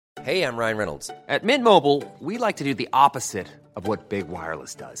Hey, I'm Ryan Reynolds. At Mint Mobile, we like to do the opposite of what Big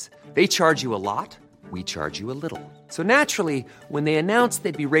Wireless does. They charge you a lot, we charge you a little. So naturally, when they announced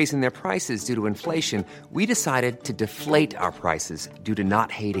they'd be raising their prices due to inflation, we decided to deflate our prices due to not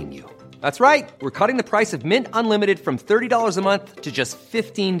hating you. That's right. We're cutting the price of Mint Unlimited from $30 a month to just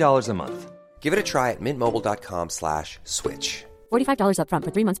 $15 a month. Give it a try at mintmobile.com/switch. $45 up front for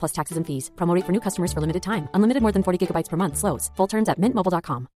 3 months plus taxes and fees. Promo rate for new customers for limited time. Unlimited more than 40 gigabytes per month. Slows full terms at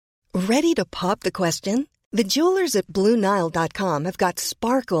mintmobile.com. Ready to pop the question? The jewelers at BlueNile.com have got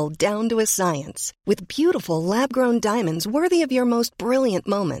sparkle down to a science with beautiful lab-grown diamonds worthy of your most brilliant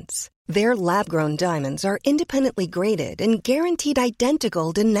moments. Their lab-grown diamonds are independently graded and guaranteed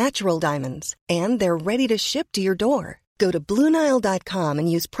identical to natural diamonds, and they're ready to ship to your door. Go to BlueNile.com and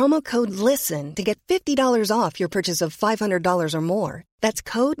use promo code LISTEN to get $50 off your purchase of $500 or more. That's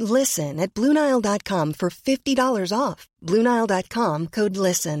code LISTEN at BlueNile.com for $50 off. BlueNile.com, code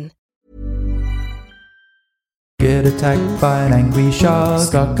LISTEN. Get attacked by an angry shark,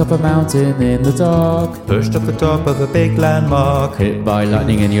 Stuck up a mountain in the dark, pushed off the top of a big landmark, hit by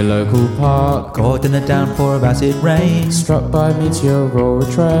lightning in your local park, caught in a downpour of acid rain, struck by a meteor or a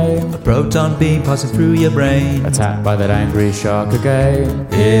train, a proton beam passing through your brain, attacked by that angry shark again.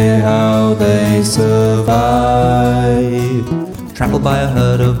 Hear how they survive. Trampled by a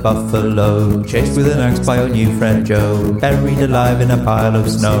herd of buffalo, chased with an axe by your new friend Joe, buried alive in a pile of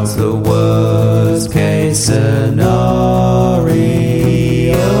snow. It's the worst case scenario.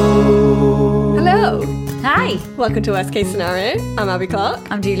 Hello. Hi. Welcome to Worst Case Scenario. I'm Abby Clark.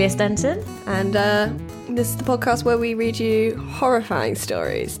 I'm Julia Stenton. And this is the podcast where we read you horrifying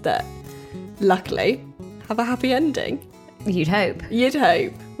stories that, luckily, have a happy ending. You'd hope. You'd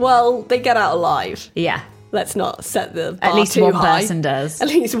hope. Well, they get out alive. Yeah. Let's not set the bar At least too one high. person does. At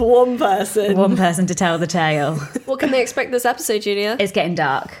least one person. One person to tell the tale. What can they expect this episode, Julia? It's getting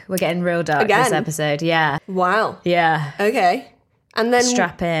dark. We're getting real dark Again? this episode. Yeah. Wow. Yeah. Okay. And then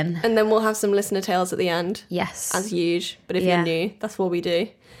Strap in. And then we'll have some listener tales at the end. Yes. As usual. But if Yeah. you're new, that's what we do.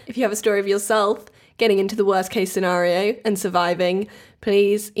 If you have a story of yourself getting into the worst case scenario and surviving,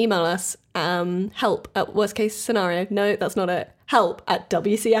 please email us help at worst case scenario. No, that's not it. Help at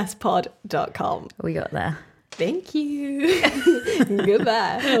wcspod.com. We got there. Thank you.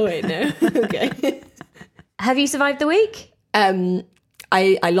 Goodbye. Oh, wait, no. Okay. Have you survived the week?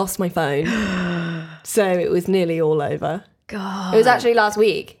 I lost my phone. So it was nearly all over. God. It was actually last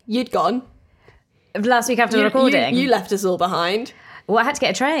week. You'd gone. Last week after the recording? You left us all behind. Well, I had to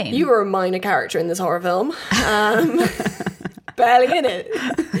get a train. You were a minor character in this horror film. Barely in it.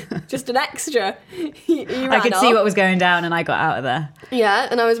 Just an extra. You I could ran see off. what was going down and I got out of there. Yeah,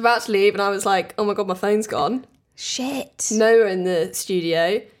 and I was about to leave and I was like, oh my God, my phone's gone. Shit. Noah in the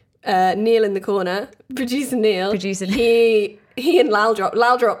studio. Neil in the corner. Producer Neil. He and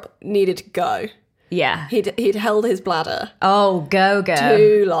Laldrop needed to go. Yeah. He'd held his bladder. Oh, go.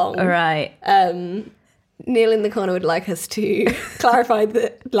 Too long. All right. Neil in the corner would like us to clarify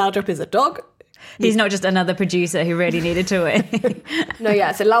that Laldrop is a dog. He's not just another producer who really needed to wee. No,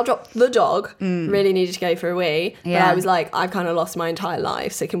 yeah. So Laldrop, the dog, really needed to go for a wee. But Yeah. I was like, I've kind of lost my entire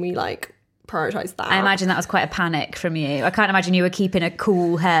life. So can we prioritise that? I imagine that was quite a panic from you. I can't imagine you were keeping a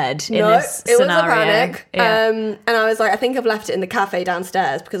cool head in No, this it scenario. was a panic. Yeah. And I was like, I think I've left it in the cafe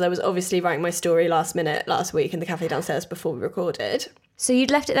downstairs because I was obviously writing my story last minute last week in the cafe downstairs before we recorded. So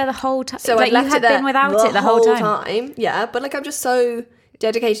you'd left it there the whole time? So like I left you had it there been without it the whole time? Yeah, but I'm just so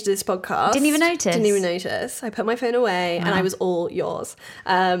dedicated to this podcast. Didn't even notice. I put my phone away and I was all yours.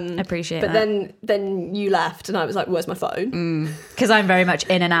 Appreciate but that. then you left and I was like, where's my phone? Because I'm very much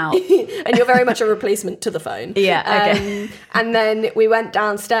in and out. And you're very much a replacement to the phone. Yeah, okay. And then we went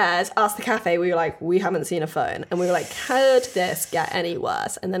downstairs, asked the cafe, we were like, we haven't seen a phone. And we were like, could this get any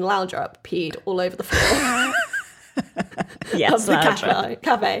worse? And then Laldrop peed all over the floor. Yes, of the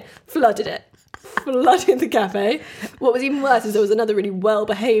cafe. Flooded the cafe. What was even worse is there was another really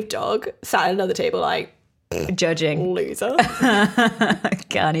well-behaved dog sat at another table like, judging. loser.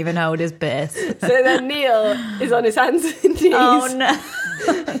 Can't even hold his piss. So then Neil is on his hands and knees. Oh no.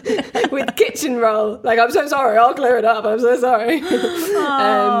 With kitchen roll. Like, I'm so sorry, I'll clear it up, I'm so sorry.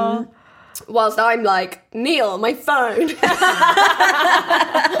 Whilst I'm like, Neil, my phone.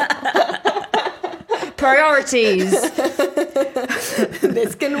 Priorities.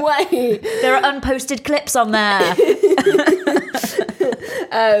 This can wait. There are unposted clips on there.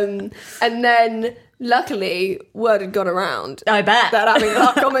 And then, luckily, word had gone around. I bet. That Abby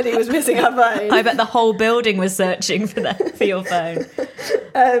Clark Comedy was missing her phone. I bet the whole building was searching for your phone.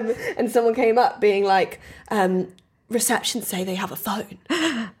 And someone came up being like, reception say they have a phone.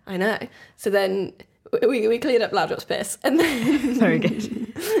 I know. So then we cleared up Laldrop's piss. And then Very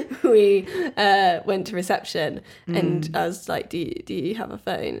good. we went to reception and I was like, do you have a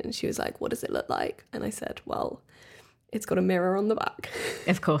phone? And she was like, what does it look like? And I said, well, it's got a mirror on the back.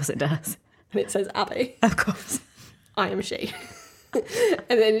 Of course it does. And it says Abby. Of course. I am she. And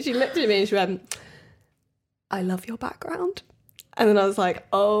then she looked at me and she went, I love your background. And then I was like,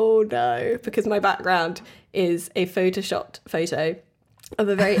 oh no, because my background is a photoshopped photo of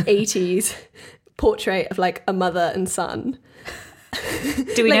a very 80s portrait of like a mother and son.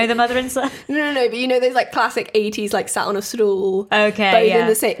 Do we know the mother and son? No, but you know those like classic 80s like sat on a stool, Okay, both yeah. in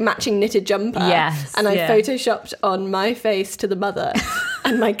the same matching knitted jumper. Yes, and I yeah. photoshopped on my face to the mother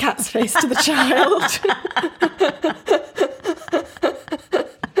and my cat's face to the child.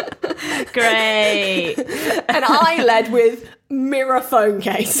 Great. And I led with mirror phone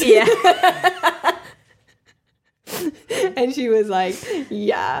case. Yeah. And she was like,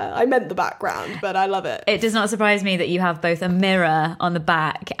 yeah, I meant the background, but I love it. It does not surprise me that you have both a mirror on the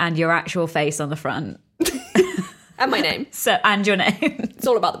back and your actual face on the front. And my name. And your name. It's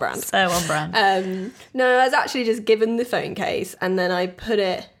all about the brand. So on brand. No, I was actually just given the phone case and then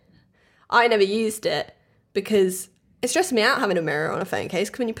I never used it because it stressed me out having a mirror on a phone case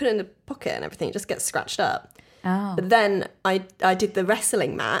because when you put it in the pocket and everything, it just gets scratched up. Oh. But then I did the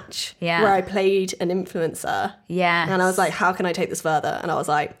wrestling match Yeah. where I played an influencer. Yes. And I was like, how can I take this further? And I was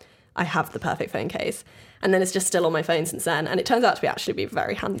like, I have the perfect phone case. And then it's just still on my phone since then. And it turns out to be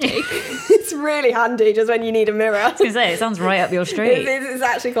very handy. It's really handy just when you need a mirror. I was going to say, it sounds right up your street. It's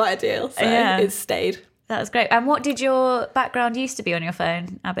actually quite a deal. So Yeah. it's stayed. That's great. And what did your background used to be on your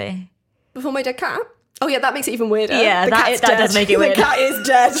phone, Abby? Before my dead cat? Oh yeah, that makes it even weirder. Yeah, The that cat's does dead. make it weirder. The cat is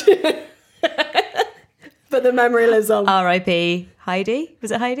dead. But the memory lives on. R.I.P. Heidi?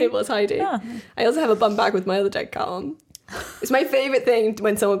 Was it Heidi? It was Heidi. Oh. I also have a bum bag with my other dead cat on. It's my favourite thing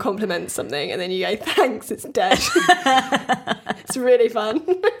when someone compliments something and then you go, thanks, it's dead. It's really fun.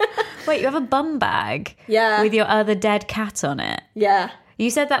 Wait, you have a bum bag? Yeah. With your other dead cat on it? Yeah. You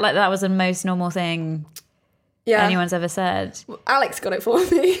said that like that was the most normal thing Yeah. anyone's ever said. Alex got it for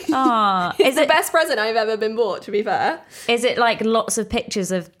me. Oh, It's the best present I've ever been bought, to be fair. Is it like lots of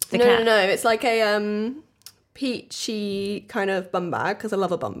pictures of the No, cat? no. It's like a peachy kind of bum bag, because I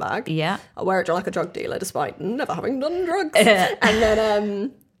love a bum bag. Yeah. I wear it like a drug dealer, despite never having done drugs. And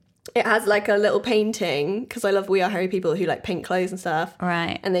then it has like a little painting, because I love We Are Hairy people who like paint clothes and stuff.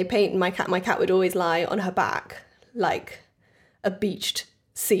 Right. And they paint my cat. My cat would always lie on her back like a beached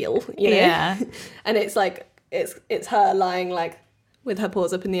seal, you know? Yeah. And it's like, it's her lying like with her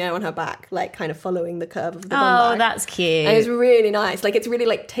paws up in the air on her back, like kind of following the curve of the bum Oh, bag. that's cute. And it's really nice. Like, it's really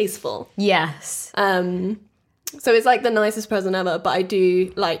like tasteful. Yes. So it's like the nicest present ever, but I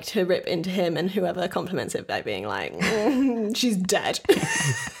do like to rip into him and whoever compliments it by being like, she's dead.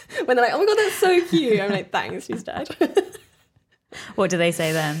 When they're like, oh my God, that's so cute. I'm like, thanks, she's dead. What do they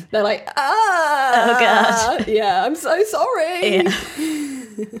say then? They're like, Oh, God. yeah, I'm so sorry.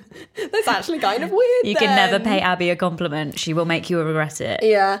 Yeah. That's actually kind of weird. You can never pay Abby a compliment. She will make you regret it.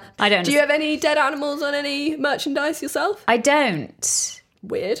 Yeah. I don't Do you have any dead animals on any merchandise yourself? I don't.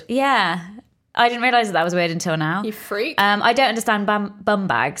 Weird. Yeah. I didn't realise that was weird until now. You freak. I don't understand bum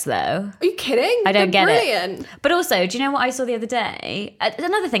bags, though. Are you kidding? I don't They're get brilliant. it. But also, do you know what I saw the other day?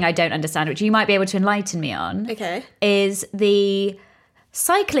 Another thing I don't understand, which you might be able to enlighten me on, Okay. is the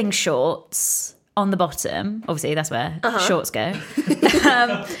cycling shorts on the bottom. Obviously, that's where shorts go.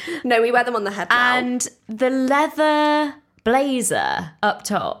 No, we wear them on the head now. And the leather blazer up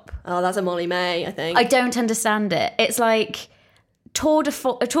top. Oh, that's a Molly May, I think. I don't understand it. It's like Tour de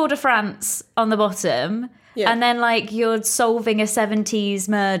France on the bottom, Yeah. and then like you're solving a 70s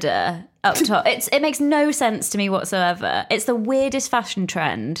murder up top. It makes no sense to me whatsoever. It's the weirdest fashion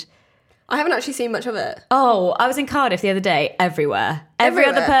trend. I haven't actually seen much of it. Oh, I was in Cardiff the other day. Everywhere. Every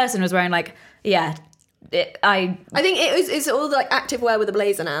other Everywhere? person was wearing like, yeah. I think it's all like active wear with a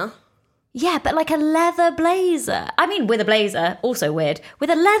blazer now. Yeah, but like a leather blazer. I mean, with a blazer, also weird. With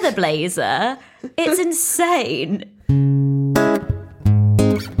a leather blazer, it's insane.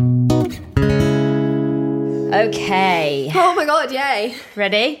 Okay. Oh my God, yay.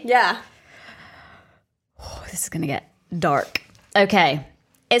 Ready? Yeah. Oh, this is going to get dark. Okay.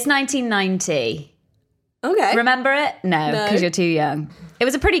 It's 1990. Okay. Remember it? No, No. because you're too young. It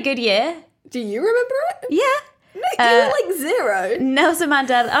was a pretty good year. Do you remember it? Yeah. No, you were like zero. Nelson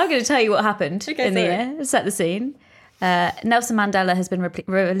Mandela. I'm going to tell you what happened Okay, in the sorry. year. Set the scene. Nelson Mandela has been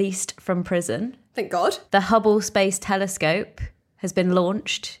released from prison. Thank God. The Hubble Space Telescope has been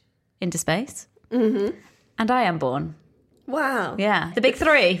launched into space. Mm-hmm. And I am born. Wow. Yeah. The big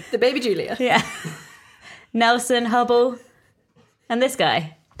three. The baby Julia. Yeah. Nelson, Hubble, and this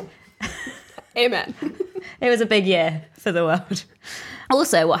guy. Amen. It was a big year for the world.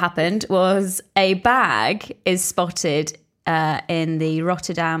 Also, what happened was a bag is spotted in the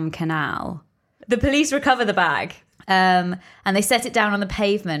Rotterdam Canal. The police recover the bag and they set it down on the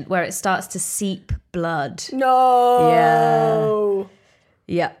pavement where it starts to seep blood. No. Yeah.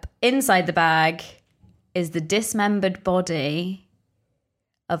 Yep. Inside the bag is the dismembered body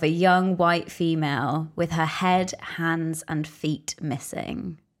of a young white female with her head, hands, and feet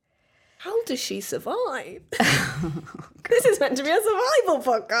missing. How does she survive? This is meant to be a survival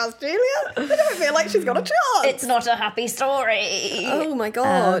podcast, Julia. I don't feel like she's got a chance. It's not a happy story. Oh my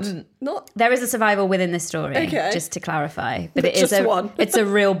God. There is a survival within this story, Okay. just to clarify. But it is Just one. It's a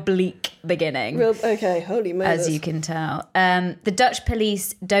real bleak beginning. Okay, holy moly. As you can tell. The Dutch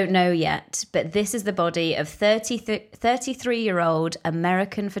police don't know yet, but this is the body of 33-year-old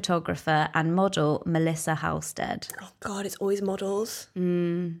American photographer and model Melissa Halstead. Oh God, it's always models.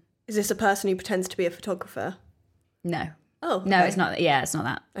 Is this a person who pretends to be a photographer? No. Oh. No, okay. it's not. Yeah, it's not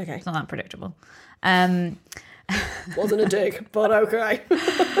that. Okay. It's not that predictable. Wasn't a dig, but okay.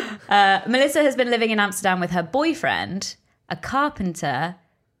 Melissa has been living in Amsterdam with her boyfriend, a carpenter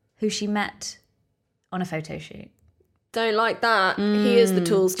who she met on a photo shoot. Don't like that. Here's the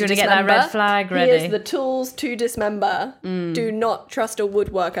tools to Do you want to get dismember. that red flag ready? Here's the tools to dismember. Do not trust a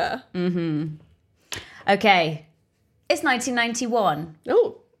woodworker. Okay. It's 1991.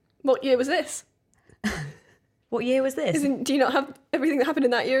 Oh, what year was this? What year was this? Do you not have everything that happened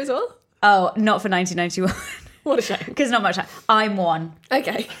in that year as well? Oh, not for 1991. What a shame. Because not much. I'm one.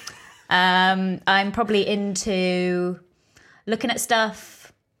 Okay. I'm probably into looking at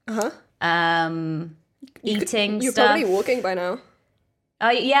stuff. Eating You're stuff. probably walking by now.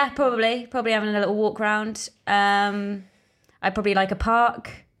 Yeah, probably. Probably having a little walk around. I probably like a park.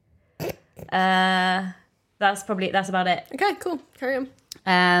 That's about it. Okay, cool. Carry on.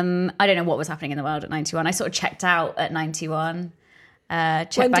 I don't know what was happening in the world at 91. I sort of checked out at 91. When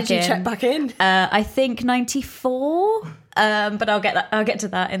did you check back in? I think 94. But I'll get to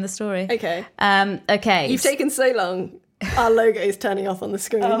that in the story. Okay. Okay. You've taken so long. Our logo is turning off on the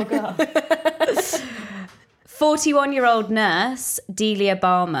screen. Oh, God. 41-year-old nurse Delia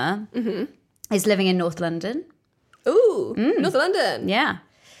Balmer is living in North London. Ooh, North London. Yeah.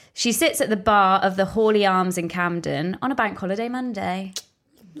 She sits at the bar of the Hawley Arms in Camden on a bank holiday Monday.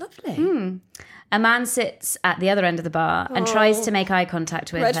 Lovely. A man sits at the other end of the bar and tries to make eye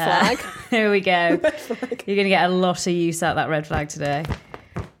contact with Red her. flag. Here we go. Red flag. You're going to get a lot of use out of that red flag today.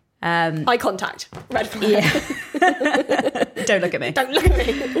 Eye contact. Red flag. Yeah. Don't look at me. Don't look at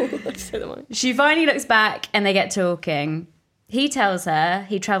me. Ooh, I just said that one. She finally looks back and they get talking. He tells her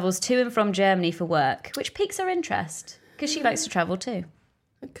he travels to and from Germany for work, which piques her interest because she likes to travel too.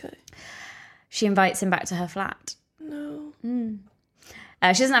 Okay. She invites him back to her flat. No. She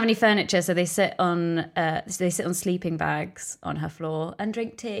doesn't have any furniture, so they sit on sleeping bags on her floor and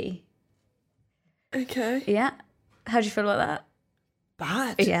drink tea. Okay. Yeah. How do you feel about that?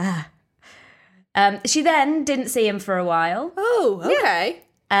 Bad. Yeah. She then didn't see him for a while, Oh, okay.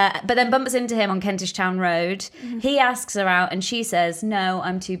 but then bumps into him on Kentish Town Road. He asks her out and she says, "No,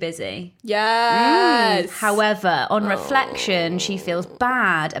 I'm too busy." Yes. However, on reflection, she feels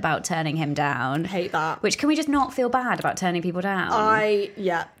bad about turning him down. Hate that. Which, can we just not feel bad about turning people down?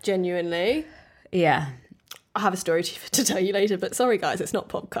 Genuinely. Yeah. I have a story to tell you later, but sorry guys, it's not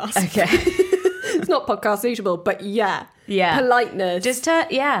podcast. Okay. It's not podcast suitable, but yeah. Yeah. Politeness.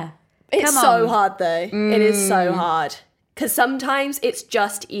 yeah. It's Come so on. hard though. It is so hard. Because sometimes it's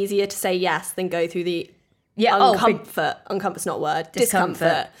just easier to say yes than go through the uncomfort's not a word,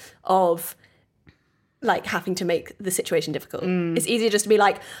 discomfort of like having to make the situation difficult. It's easier just to be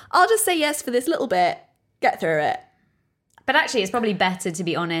like, I'll just say yes for this little bit, get through it. But actually, it's probably better to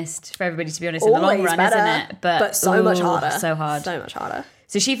be honest, for everybody to be honest in the long Always run, better, isn't it? But so much harder. So hard. So much harder.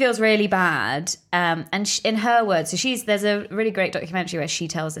 So she feels really bad. And in her words, there's a really great documentary where she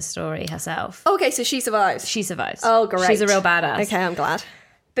tells this story herself. Okay, so she survives. She survives. Oh, great. She's a real badass. Okay, I'm glad.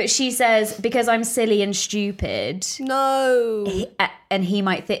 But she says, because I'm silly and stupid, No. and he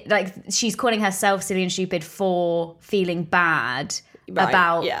might think, like, she's calling herself silly and stupid for feeling bad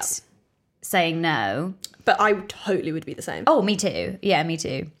about saying no. But I totally would be the same. Oh, me too. Yeah, me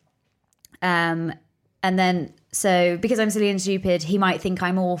too. And then, so because I'm silly and stupid, he might think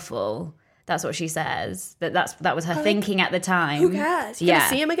I'm awful. That's what she says. That was her thinking at the time. Who cares? You're going to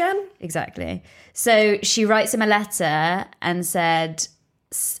see him again? Exactly. So she writes him a letter and said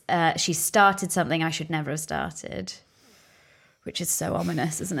she started something I should never have started, which is so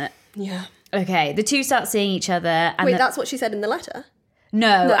ominous, isn't it? Yeah. Okay, the two start seeing each other. And Wait, that's what she said in the letter?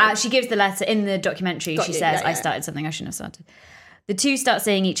 No. She gives the letter in the documentary. Got she you. says, Yeah. I started something I shouldn't have started. The two start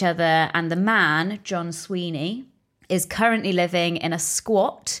seeing each other, and the man, John Sweeney, is currently living in a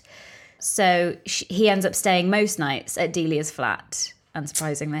squat. So he ends up staying most nights at Delia's flat,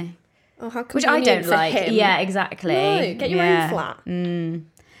 unsurprisingly. Oh, how Which I don't convenient for like. him. Yeah, exactly. No, get your own flat.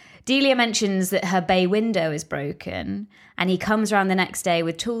 Delia mentions that her bay window is broken, and he comes around the next day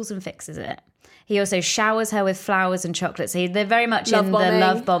with tools and fixes it. He also showers her with flowers and chocolates. They're very much Love in bombing. the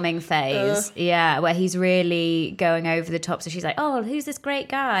love bombing phase. Yeah, where he's really going over the top. So she's like, oh, who's this great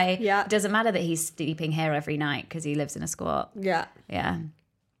guy? Yeah. It doesn't matter that he's sleeping here every night because he lives in a squat. Yeah. Yeah.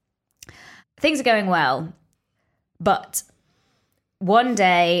 Things are going well. But one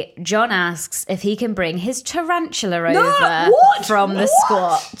day, John asks if he can bring his tarantula over from the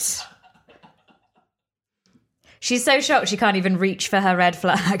squat. She's so shocked she can't even reach for her red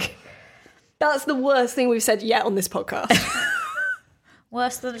flag. That's the worst thing we've said yet on this podcast.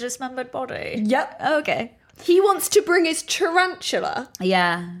 Worse than a dismembered body. Yep. Okay. He wants to bring his tarantula.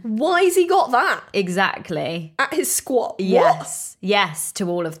 Yeah, Why's he got that exactly. at his squat? Yes. Yes to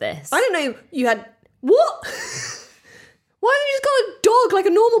all of this. What? I don't know. You had... What? Why haven't you just got a dog like a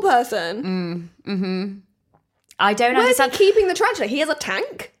normal person? I don't Where's he understand. keeping the tarantula? He has a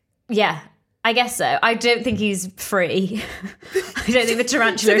tank? Yeah, I guess so. I don't think he's free. I don't think the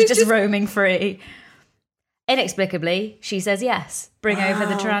tarantula is they've just just- roaming free. Inexplicably, she says yes. Bring over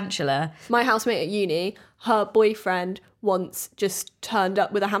the tarantula. My housemate at uni, her boyfriend once just turned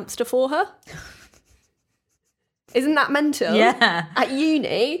up with a hamster for her. Isn't that mental? Yeah. At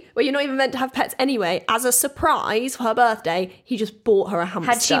uni, where you're not even meant to have pets anyway, as a surprise for her birthday, he just bought her a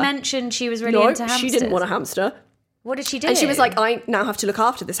hamster. Had she mentioned she was really No, into hamsters? she didn't want a hamster. What did she do? And she was like, I now have to look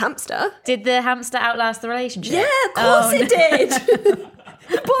after this hamster. Did the hamster outlast the relationship? Yeah, of course it did.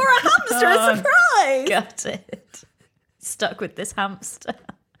 Bought her a hamster, a Oh, surprise. Got it. Stuck with this hamster.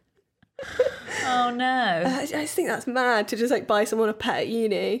 Oh no. I just think that's mad to just like buy someone a pet at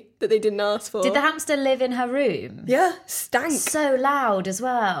uni that they didn't ask for. Did the hamster live in her room? Yeah, stank. So loud as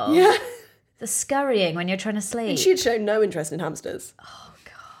well. Yeah. The scurrying when you're trying to sleep. She had shown no interest in hamsters. Oh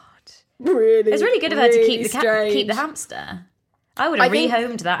God. Really? It's really good of her to keep the strange. keep the hamster. I would have I think-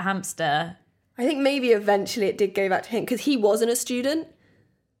 rehomed that hamster. I think maybe eventually it did go back to him because he wasn't a student.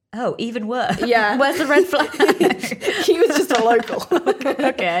 Oh, even worse. Yeah. Where's the red flag? He was just a local.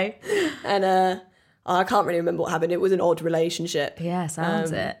 Okay. And I can't really remember what happened. It was an odd relationship. Yeah,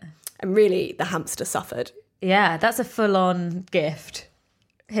 sounds it. And really, the hamster suffered. Yeah, that's a full-on gift.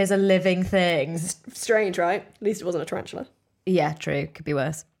 Here's a living thing. Strange, right? At least it wasn't a tarantula. Yeah, true. Could be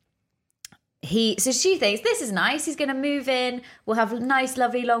worse. So she thinks, this is nice. He's going to move in. We'll have nice,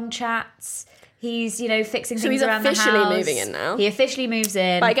 lovely, long chats. He's, fixing things he's around the house. officially moving in now. He officially moves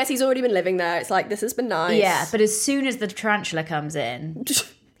in. But I guess he's already been living there. It's like, this has been nice. Yeah, but as soon as the tarantula comes in,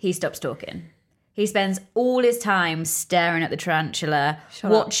 he stops talking. He spends all his time staring at the tarantula,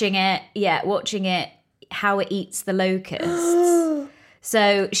 watching it, how it eats the locusts.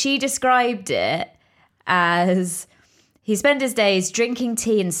 So she described it as he spent his days drinking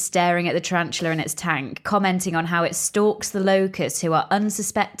tea and staring at the tarantula in its tank, commenting on how it stalks the locusts who are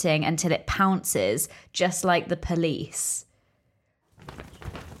unsuspecting until it pounces, just like the police.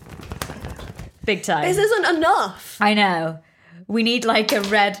 Big time. This isn't enough. I know. We need like a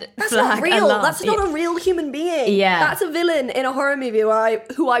red That's flag not real. alarm. That's not a real human being. Yeah. That's a villain in a horror movie who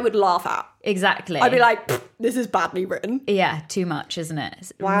I would laugh at. Exactly. I'd be like, this is badly written. yeah, too much, isn't it?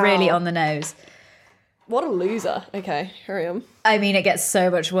 It's Wow. really on the nose. What a loser. Okay, hurry on. I mean, it gets so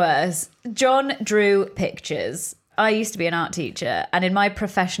much worse. John drew pictures. I used to be an art teacher, and in my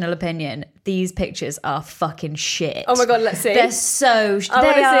professional opinion, these pictures are fucking shit. Oh my God, let's see. They're so... I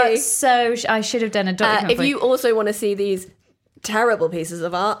they wanna are see. so... I should have done a document If for you also want to see these terrible pieces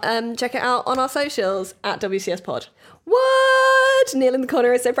of art, check it out on our socials at WCS Pod. What? Neil in the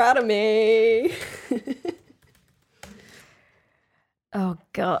corner is so proud of me. Oh,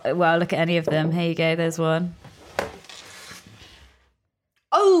 God. Well, look at any of them. Here you go. There's one.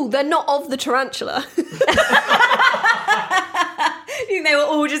 Oh, they're not of the tarantula. You think they were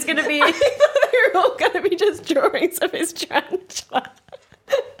all just going to be... I thought they were all going to be just drawings of his tarantula.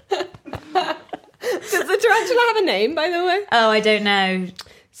 Does the tarantula have a name, by the way? Oh, I don't know.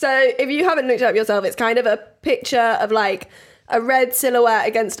 So if you haven't looked it up yourself, it's kind of a picture of like a red silhouette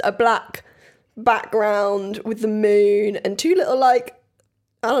against a black background with the moon and two little like,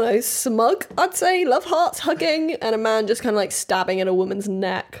 I don't know, smug, I'd say, love hearts hugging and a man just kind of like stabbing at a woman's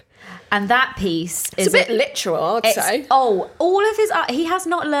neck. And that piece It's is... a bit literal, I'd say. Oh, all of his art... He has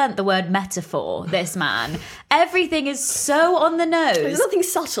not learnt the word metaphor, this man. Everything is so on the nose. There's nothing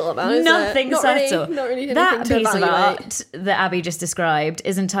subtle about it, is Nothing there? subtle. Not really anything that to piece of evaluate. art that Abby just described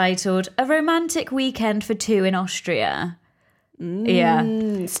is entitled A Romantic Weekend for Two in Austria. Yeah.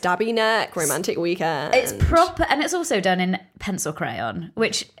 Stabby neck, romantic weekend. It's proper, and it's also done in pencil crayon,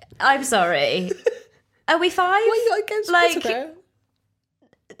 which, I'm sorry. Are we 5? What you got against pencil crayon?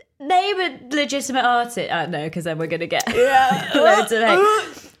 Name a legitimate artist. No, because then we're going to get loads of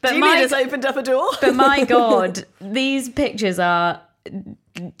hate. But Julie just opened up a door. But my God, these pictures are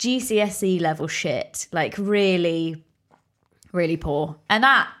GCSE level shit. Like, really, really poor. And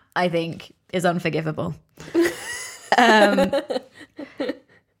that, I think, is unforgivable.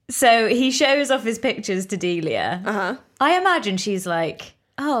 So he shows off his pictures to Delia. Uh-huh. I imagine she's like,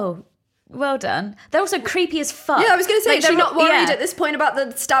 oh, well done. They're also creepy as fuck. Yeah, I was going to say, Like, she's not worried at this point about the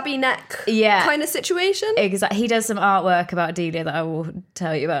stabby neck kind of situation? Exactly. He does some artwork about Delia that I will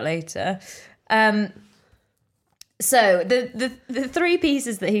tell you about later. So the 3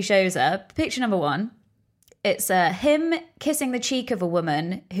 pieces that he shows up, picture number 1, it's him kissing the cheek of a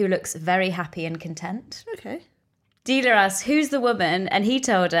woman who looks very happy and content. Okay. Delia asks, who's the woman? And he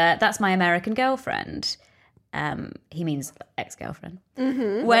told her, that's my American girlfriend. He means ex-girlfriend.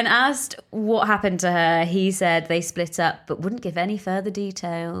 Mm-hmm. When asked what happened to her, he said they split up, but wouldn't give any further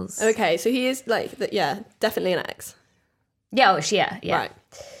details. Okay, so he is like, definitely an ex. Yeah, yeah. Right.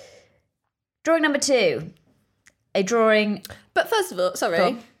 Drawing number 2. A drawing... But first of all,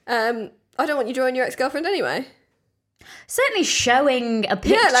 sorry, I don't want you drawing your ex-girlfriend anyway. Certainly showing a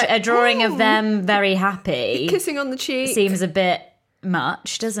picture, a drawing of them very happy. Kissing on the cheek. Seems a bit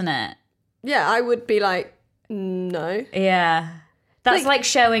much, doesn't it? Yeah, I would be like, no. Yeah. That's like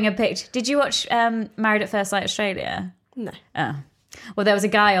showing a picture. Did you watch Married at First Sight Australia? No. Oh. Well, there was a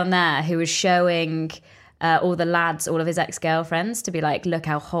guy on there who was showing all the lads, all of his ex-girlfriends, to be like, look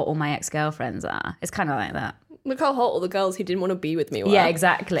how hot all my ex-girlfriends are. It's kind of like that. Look how hot all the girls who didn't want to be with me were. Yeah,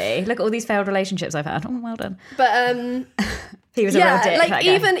 exactly. Look at all these failed relationships I've had. Oh, well done. But he was a real dick. Like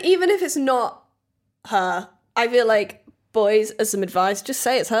even if it's not her, I feel like boys, as some advice, just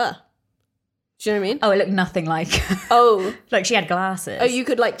say it's her. Do you know what I mean? Oh, it looked nothing like her. Oh. Like she had glasses. Oh, you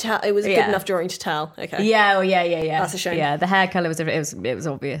could like tell it was a good enough drawing to tell. Okay. Yeah, yeah. That's a shame. Yeah, the hair colour it was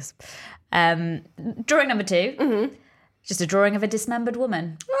obvious. Drawing number 2. Mm-hmm. Just a drawing of a dismembered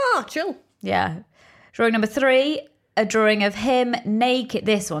woman. Ah, chill. Yeah. Drawing number 3, a drawing of him naked.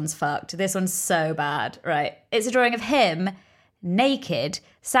 This one's fucked. This one's so bad, right? It's a drawing of him naked,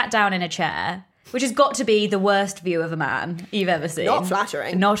 sat down in a chair, which has got to be the worst view of a man you've ever seen. Not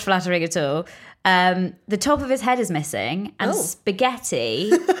flattering. Not flattering at all. The top of his head is missing, and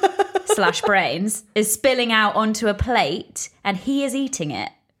spaghetti / brains is spilling out onto a plate, and he is eating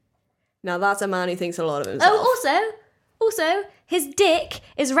it. Now that's a man who thinks a lot of himself. Oh, also, his dick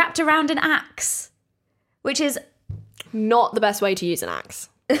is wrapped around an axe. Which is not the best way to use an axe.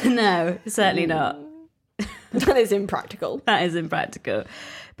 No, certainly not. That is impractical. That is impractical.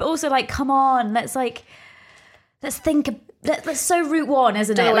 But also, like, come on, let's think. That's so route 1,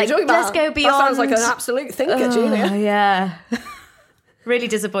 isn't it? Like, let's go beyond. That sounds like an absolute thinker, Julia. Yeah. Really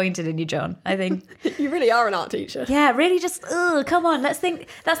disappointed in you, John, I think. You really are an art teacher. Yeah, really just, come on, let's think.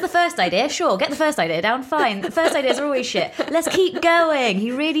 That's the first idea, sure, get the first idea down, fine. The first ideas are always shit. Let's keep going.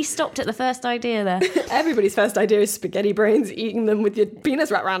 He really stopped at the first idea there. Everybody's first idea is spaghetti brains, eating them with your penis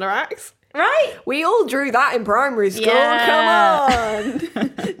wrapped around an axe. Right? We all drew that in primary school. Yeah. Come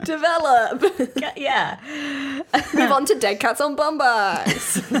on. Develop. Yeah. Move on to dead cats on bum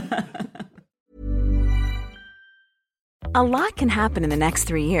bags. A lot can happen in the next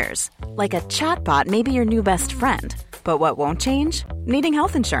 3 years. Like a chatbot may be your new best friend. But what won't change? Needing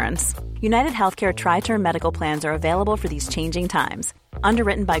health insurance. United Healthcare Tri-Term Medical Plans are available for these changing times.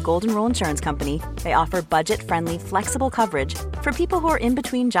 Underwritten by Golden Rule Insurance Company, they offer budget-friendly, flexible coverage for people who are in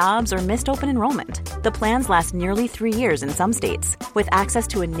between jobs or missed open enrollment. The plans last nearly 3 years in some states, with access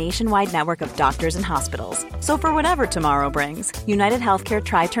to a nationwide network of doctors and hospitals. So for whatever tomorrow brings, United Healthcare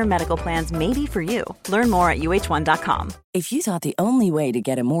Tri-Term Medical Plans may be for you. Learn more at uh1.com. If you thought the only way to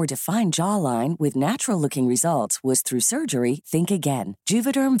get a more defined jawline with natural-looking results was through surgery, think again.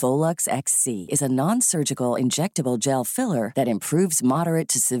 Juvederm Volux XC is a non-surgical injectable gel filler that improves moderate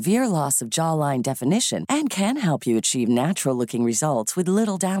to severe loss of jawline definition and can help you achieve natural-looking results with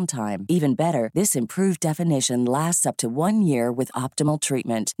little downtime. Even better, this improved definition lasts up to 1 year with optimal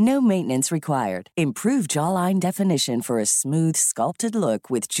treatment. No maintenance required. Improve jawline definition for a smooth, sculpted look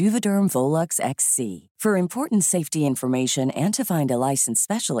with Juvederm Volux XC. For important safety information and to find a licensed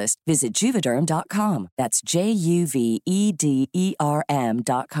specialist, visit Juvederm.com. That's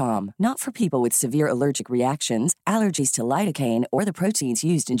JUVEDERM.com. Not for people with severe allergic reactions, allergies to lidocaine, or the proteins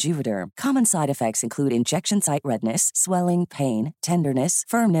used in Juvederm. Common side effects include injection site redness, swelling, pain, tenderness,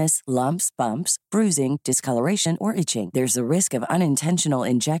 firmness, lumps, bumps, bruising, discoloration, or itching. There's a risk of unintentional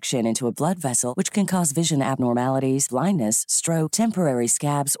injection into a blood vessel, which can cause vision abnormalities, blindness, stroke, temporary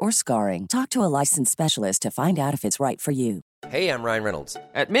scabs, or scarring. Talk to a licensed specialist to find out if it's right for you. Hey, I'm Ryan Reynolds.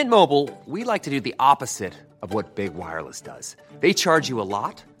 At Mint Mobile, we like to do the opposite of what Big Wireless does. They charge you a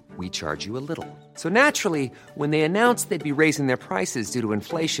lot, we charge you a little. So naturally, when they announced they'd be raising their prices due to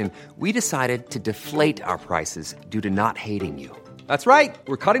inflation, we decided to deflate our prices due to not hating you. That's right.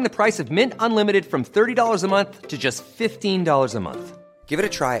 We're cutting the price of Mint Unlimited from $30 a month to just $15 a month. Give it a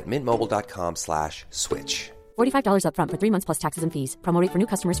try at mintmobile.com/switch. $45 up front for 3 months plus taxes and fees. Promo rate for new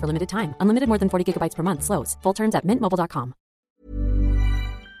customers for limited time. Unlimited more than 40 gigabytes per month. Slows full terms at mintmobile.com.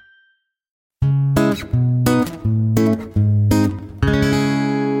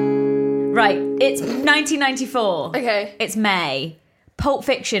 Right, it's 1994. Okay. It's May. Pulp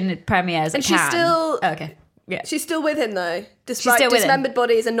Fiction premieres And at she's Cannes. still... Okay. Yeah. She's still with him, though. Despite still with him. dismembered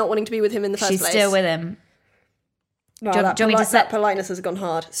bodies and not wanting to be with him in the first She's place. still with him. No, Do you that, want me to that politeness has gone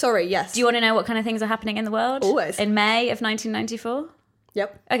hard. Sorry, yes. Do you want to know what kind of things are happening in the world? Always. In May of 1994?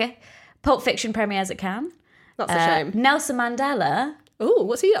 Yep. Okay. Pulp Fiction premieres at Cannes. That's a shame. Nelson Mandela Oh,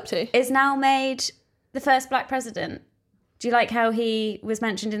 what's he up to? is now made the first black president. Do you like how he was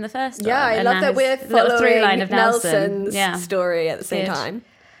mentioned in the first Yeah, one? I And love now that we're his little through line following of Nelson. Nelson's story at the same Good. time.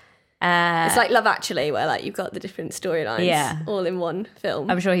 It's like Love Actually, where like you've got the different storylines all in one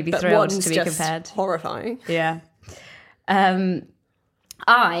film. I'm sure he'd be but thrilled one's to be just compared. horrifying. Yeah. Thanks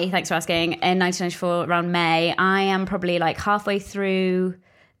for asking, in 1994, around May, I am probably like halfway through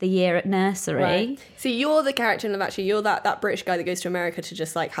the year at nursery. Right. See, you're the character in Love Actually. You're that British guy that goes to America to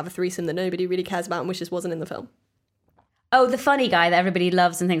just like have a threesome that nobody really cares about and wishes wasn't in the film. Oh, the funny guy that everybody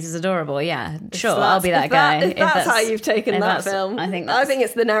loves and thinks is adorable. Yeah, sure, So I'll be that guy. If that's how you've taken if that that's- film, I think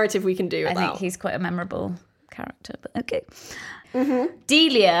it's the narrative we can do I about. think he's quite a memorable character, but okay. Mm-hmm.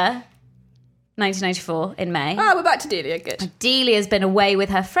 Delia, 1994, in May. We're back to Delia. Good. Delia's been away with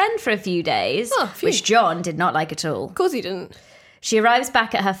her friend for a few days, phew. which John did not like at all. Of course he didn't. She arrives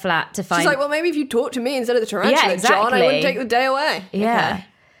back at her flat to find... She's like, well, maybe if you talked to me instead of the tarantula, Yeah, exactly. John, I wouldn't take the day away. Yeah. Okay.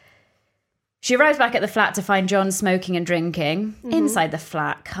 She arrives back at the flat to find John smoking and drinking. Mm-hmm. Inside the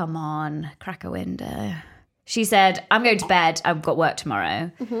flat, come on, crack a window. She said, I'm going to bed, I've got work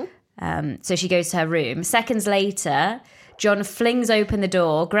tomorrow. Mm-hmm. So she goes to her room. Seconds later, John flings open the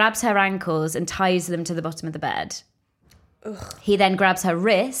door, grabs her ankles and ties them to the bottom of the bed. Ugh. He then grabs her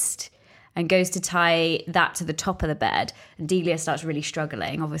wrist and goes to tie that to the top of the bed. And Delia starts really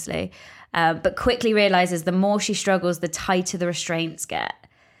struggling, obviously. But quickly realises the more she struggles, the tighter the restraints get.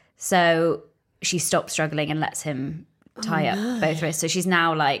 So she stops struggling and lets him tie up both wrists. So she's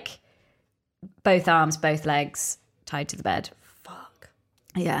now like both arms, both legs tied to the bed. Fuck.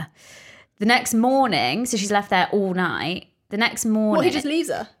 Yeah. The next morning, so she's left there all night. The next morning... What, he just leaves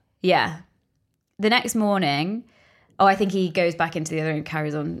her? Yeah. The next morning... Oh, I think he goes back into the other room and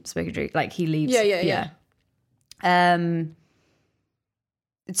carries on smoking drink. Like, he leaves. Yeah. So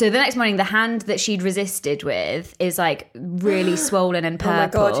the next morning, the hand that she'd resisted with is, like, really swollen and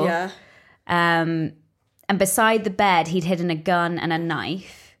purple. Oh, my God, yeah. And beside the bed, he'd hidden a gun and a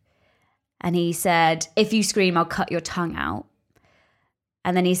knife. And he said, if you scream, I'll cut your tongue out.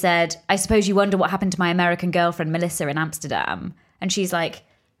 And then he said, I suppose you wonder what happened to my American girlfriend, Melissa, in Amsterdam. And she's like...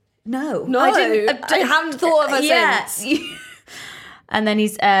 No, I hadn't thought of her since. And then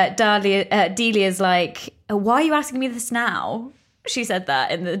Delia's like, why are you asking me this now? She said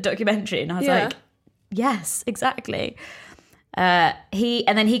that in the documentary, and I was like, yes, exactly. And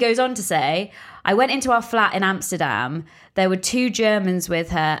then he goes on to say, I went into our flat in Amsterdam. There were 2 Germans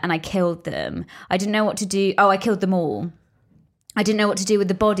with her, and I killed them. I didn't know what to do. Oh, I killed them all. I didn't know what to do with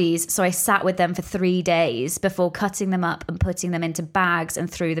the bodies, so I sat with them for 3 days before cutting them up and putting them into bags and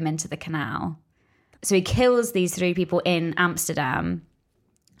threw them into the canal. So he kills these 3 people in Amsterdam.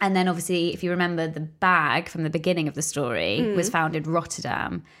 And then obviously, if you remember, the bag from the beginning of the story was found in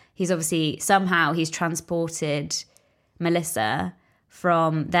Rotterdam. He's transported Melissa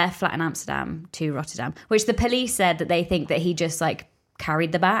from their flat in Amsterdam to Rotterdam, which the police said that they think that he just like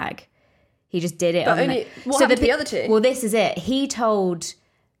carried the bag. He just did it. But what happened to the other 2? Well, this is it. He told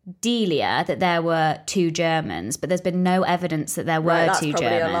Delia that there were 2 Germans, but there's been no evidence that there were 2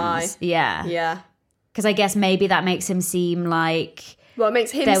 Germans. A lie. Yeah. Yeah. Because I guess maybe that makes him seem like... Well, it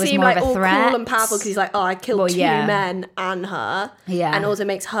makes him there was seem more like of a all threat. cool and powerful because he's like, oh, I killed 2 men and her. Yeah. And also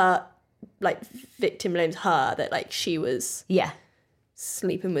makes her like, victim blames her, that, like, she was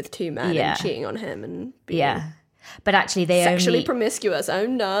sleeping with 2 men and cheating on him and being but actually they sexually promiscuous. Oh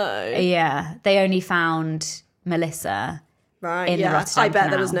no. Yeah, they only found Melissa in the Rotterdam I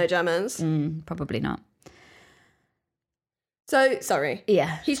bet there was no Germans. Probably not. So, sorry.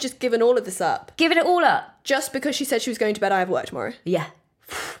 Yeah. He's just given all of this up. Given it all up. Just because she said she was going to bed, I have work tomorrow. Yeah.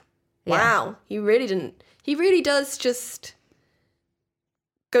 Wow. He really didn't. He really does just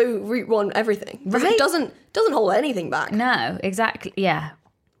go route one everything. Right. Doesn't hold anything back. No, exactly. Yeah.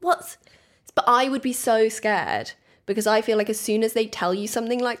 But I would be so scared because I feel like as soon as they tell you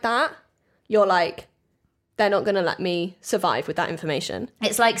something like that, you're like, they're not going to let me survive with that information.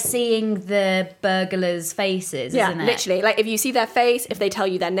 It's like seeing the burglars' faces, isn't it? Literally. Like, if you see their face, if they tell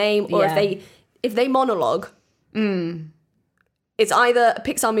you their name, or if they monologue, it's either a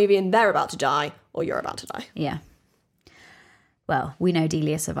Pixar movie and they're about to die, or you're about to die. Yeah. Well, we know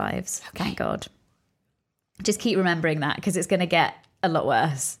Delia survives. Okay. Thank God. Just keep remembering that because it's going to get a lot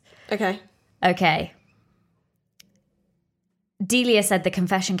worse. Okay. Delia said the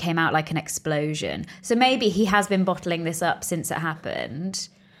confession came out like an explosion. So maybe he has been bottling this up since it happened.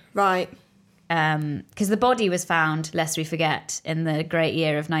 Right. Because the body was found, lest we forget, in the great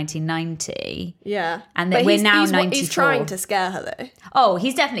year of 1990. Yeah. And we're now 94. He's trying to scare her, though. Oh,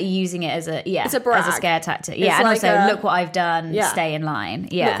 he's definitely using it as a brag. as a scare tactic. It's and like also, look what I've done, stay in line.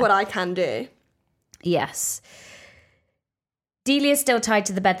 Yeah. Look what I can do. Yes. Delia's still tied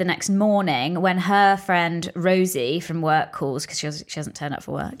to the bed the next morning when her friend Rosie from work calls because she hasn't turned up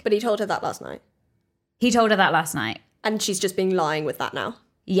for work. But he told her that last night. He told her that last night. And she's just been lying with that now.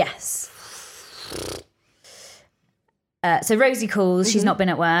 Yes. So Rosie calls. She's not been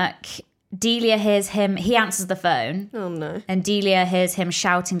at work. Delia hears him. He answers the phone. Oh, no. And Delia hears him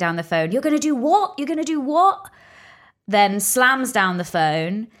shouting down the phone, "You're going to do what? You're going to do what?" Then slams down the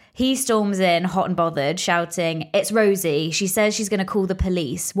phone. He storms in, hot and bothered, shouting, "It's Rosie. She says she's going to call the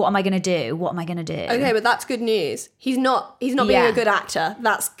police. What am I going to do? What am I going to do?" Okay, but that's good news. He's not being a good actor.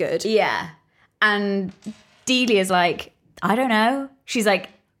 That's good. Yeah. And Delia's like, "I don't know." She's like,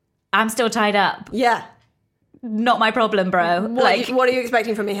 "I'm still tied up. Yeah. Not my problem, bro." What are you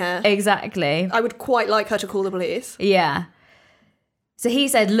expecting from me here? Exactly. I would quite like her to call the police. Yeah. So he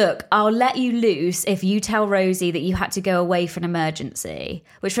said, "Look, I'll let you loose if you tell Rosie that you had to go away for an emergency,"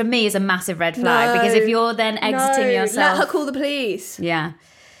 which for me is a massive red flag because if you're then exiting yourself... Let her call the police. Yeah.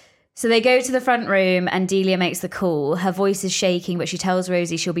 So they go to the front room and Delia makes the call. Her voice is shaking, but she tells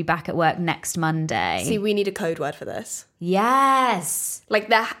Rosie she'll be back at work next Monday. See, we need a code word for this. Yes. Like,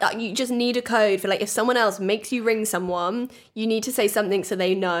 that, you just need a code for, like, if someone else makes you ring someone, you need to say something so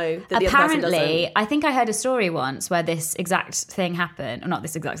they know that the other person doesn't. Apparently, I think I heard a story once where this exact thing happened. Or not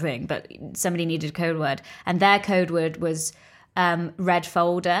this exact thing, but somebody needed a code word. And their code word was red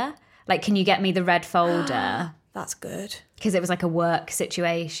folder. Like, can you get me the red folder? That's good. Because it was like a work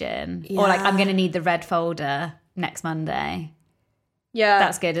situation. Yeah. Or like, I'm going to need the red folder next Monday. Yeah.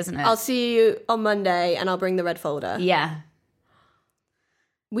 That's good, isn't it? I'll see you on Monday and I'll bring the red folder. Yeah.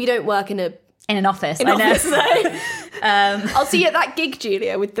 We don't work in an office. Office, I'll see you at that gig,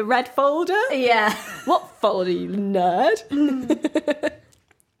 Julia, with the red folder. Yeah. What folder, you nerd?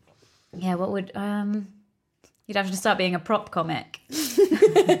 Yeah, what would... You'd have to start being a prop comic.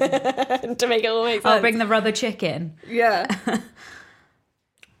 To make it all make sense. I'll bring the rubber chicken. Yeah.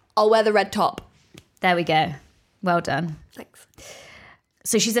 I'll wear the red top. There we go. Well done. Thanks.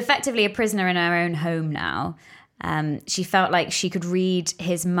 So she's effectively a prisoner in her own home now. She felt like she could read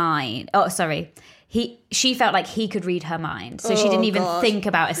his mind. Oh, sorry. She felt like he could read her mind. So she didn't even think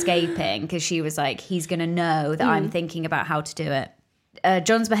about escaping because she was like, he's going to know that I'm thinking about how to do it.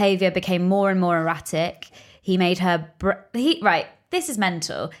 John's behaviour became more and more erratic. He made her... this is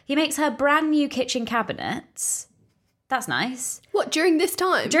mental. He makes her brand new kitchen cabinets. That's nice. What, during this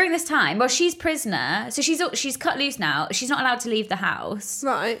time? During this time. Well, she's prisoner. So she's cut loose now. She's not allowed to leave the house.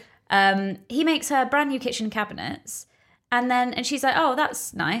 Right. He makes her brand new kitchen cabinets. And she's like, "Oh,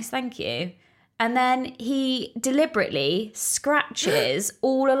 that's nice. Thank you." And then he deliberately scratches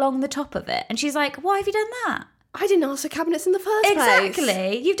all along the top of it. And she's like, "Why have you done that?" I didn't ask for cabinets in the first place.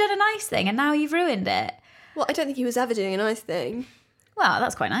 Exactly. You've done a nice thing and now you've ruined it. Well, I don't think he was ever doing a nice thing. Well,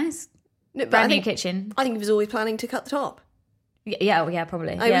 that's quite nice. No, brand new kitchen. I think he was always planning to cut the top. Yeah,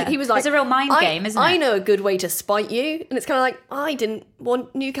 probably. He was like, it's a real mind game, isn't it? I know a good way to spite you. And it's kind of like, I didn't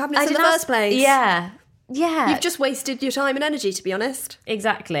want new cabinets in the first place. Yeah. You've just wasted your time and energy, to be honest.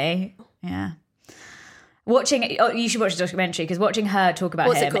 Exactly. Yeah. You should watch the documentary because watching her talk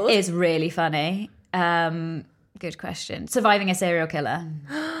about him is really funny. Good question. Surviving a serial killer.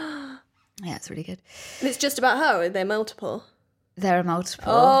 Yeah, it's really good. And it's just about her, or are there multiple? There are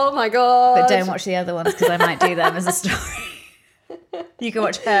multiple. Oh my God. But don't watch the other ones because I might do them as a story. You can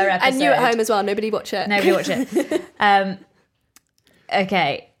watch her episode. And you at home as well. Nobody watch it. Nobody watch it.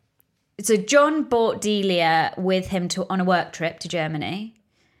 Okay. So John brought Delia with him on a work trip to Germany.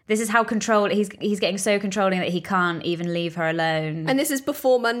 This is how he's getting so controlling that he can't even leave her alone. And this is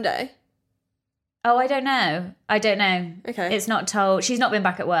before Monday. Oh, I don't know. Okay. It's not told. She's not been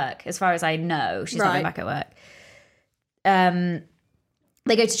back at work, as far as I know. She's not been back at work.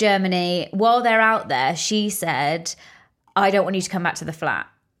 They go to Germany. While they're out there, she said, I don't want you to come back to the flat.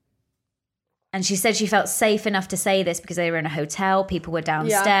 And she said she felt safe enough to say this because they were in a hotel. People were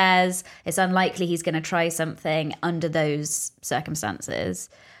downstairs. Yeah. It's unlikely he's going to try something under those circumstances.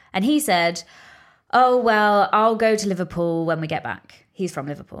 And he said, oh, well, I'll go to Liverpool when we get back. He's from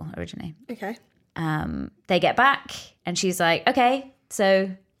Liverpool originally. Okay. They get back and she's like, okay, so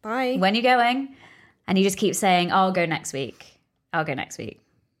bye. When are you going? And he just keeps saying, I'll go next week. I'll go next week.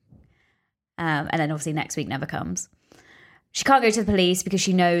 And then obviously next week never comes. She can't go to the police because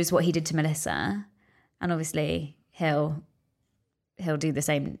she knows what he did to Melissa. And obviously he'll do the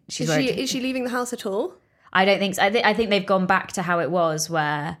same. Is she leaving the house at all? I don't think so. I think they've gone back to how it was,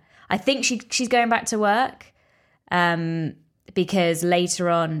 where I think she's going back to work because later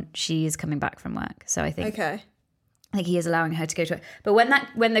on she is coming back from work. So I think he is allowing her to go to work. But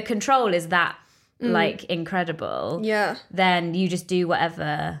when the control is that like incredible, then you just do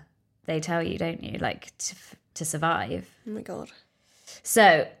whatever they tell you, don't you? Like to survive. Oh my God.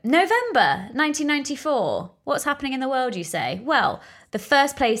 So, November 1994. What's happening in the world, you say? Well, the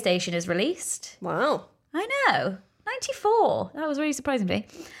first PlayStation is released. Wow. I know. 94. That was really surprising to me.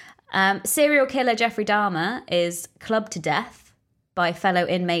 Serial killer Jeffrey Dahmer is clubbed to death by fellow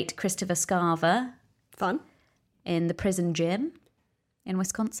inmate Christopher Scarver. Fun. In the prison gym in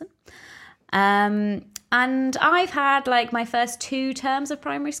Wisconsin. And I've had like my first 2 terms of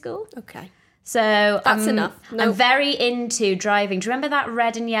primary school. Okay. So that's enough. I'm very into driving. Do you remember that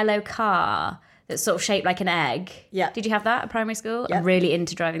red and yellow car that's sort of shaped like an egg? Yeah. Did you have that at primary school? Yeah. I'm really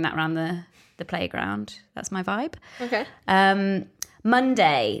into driving that around the playground. That's my vibe. Okay.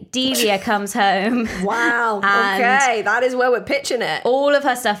 Monday, Delia comes home. Wow. Okay. That is where we're pitching it. All of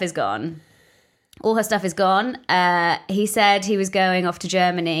her stuff is gone. All her stuff is gone. He said he was going off to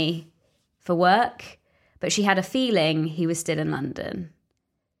Germany for work, but she had a feeling he was still in London.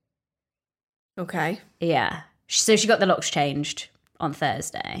 Okay. Yeah. So she got the locks changed on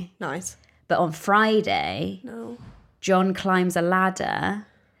Thursday. Nice. But on Friday, John climbs a ladder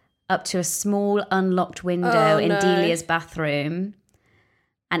up to a small unlocked window in Delia's bathroom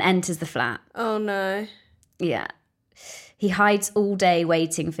and enters the flat. Oh, no. Yeah. He hides all day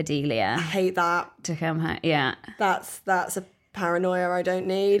waiting for Delia. I hate that. To come home. Yeah. That's a paranoia I don't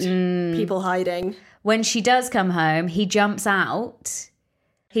need. People hiding. When she does come home, he jumps out.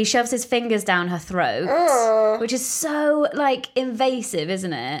 He shoves his fingers down her throat, which is so, like, invasive,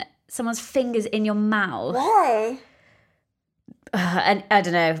 isn't it? Someone's fingers in your mouth. Why? And I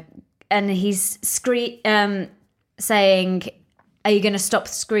don't know. And he's saying, are you going to stop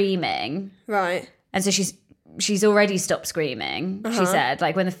screaming? Right. And so she's already stopped screaming, she said.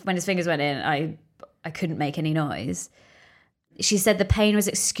 Like, when his fingers went in, I couldn't make any noise. She said the pain was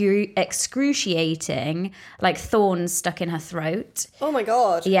excruciating, like thorns stuck in her throat. Oh my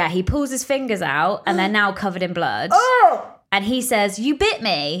God. Yeah, he pulls his fingers out and they're now covered in blood. Oh! And he says, you bit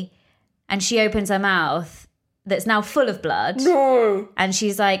me. And she opens her mouth that's now full of blood. No. And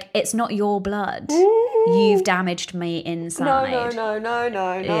she's like, it's not your blood. You've damaged me inside. No.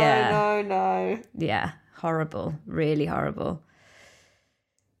 Yeah, horrible. Really horrible.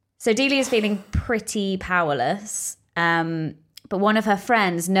 So Delia's feeling pretty powerless. But one of her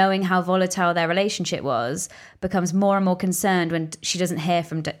friends, knowing how volatile their relationship was, becomes more and more concerned when she doesn't hear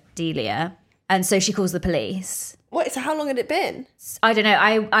from Delia. And so she calls the police. What? So how long had it been? I don't know.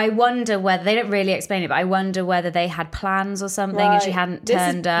 I wonder whether, they don't really explain it, but I wonder whether they had plans or something and she hadn't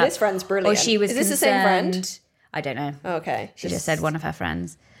turned up. This friend's brilliant. Or she was concerned. Is this the same friend? I don't know. Okay. She just said one of her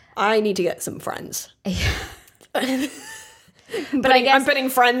friends. I need to get some friends. But I guess I'm putting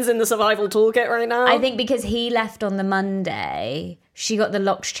friends in the survival toolkit right now. I think because he left on the Monday, she got the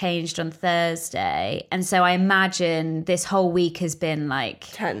locks changed on Thursday. And so I imagine this whole week has been like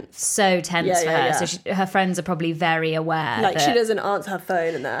tense. So tense for her. Yeah. So her friends are probably very aware. Like she doesn't answer her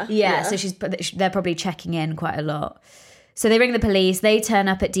phone in there. Yeah, so they're probably checking in quite a lot. So they ring the police, they turn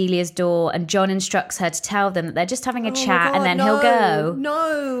up at Delia's door, and John instructs her to tell them that they're just having a chat and then he'll go.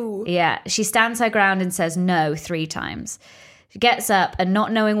 No. Yeah, she stands her ground and says no 3 times. She gets up and,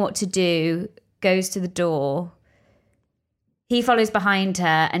 not knowing what to do, goes to the door. He follows behind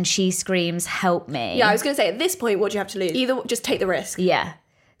her and she screams, "Help me." Yeah, I was going to say, at this point, what do you have to lose? Either just take the risk. Yeah.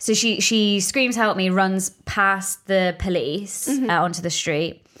 So she screams, "Help me," runs past the police onto the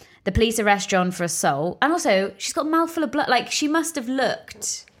street. The police arrest John for assault. And also, she's got a mouthful of blood. Like, she must have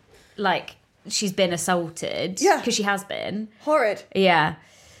looked like she's been assaulted. Yeah. Because she has been. Horrid. Yeah.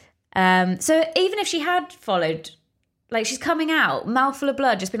 So even if she had followed, like, she's coming out, mouthful of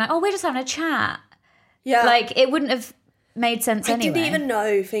blood, just being like, "Oh, we're just having a chat." Yeah. Like, it wouldn't have made sense anyway. I didn't even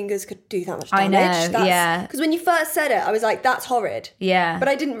know fingers could do that much I damage. know, yeah. Because when you first said it, I was like, that's horrid. Yeah. But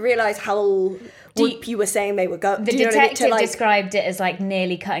I didn't realise how deep you were saying they were going. The detective described it as, like,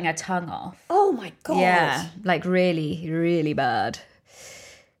 nearly cutting her tongue off. Oh, my God. Yeah, like, really, really bad.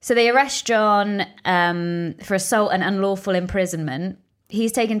 So they arrest John for assault and unlawful imprisonment.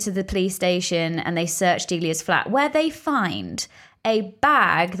 He's taken to the police station and they search Delia's flat, where they find a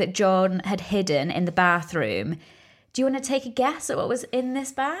bag that John had hidden in the bathroom. Do you want to take a guess at what was in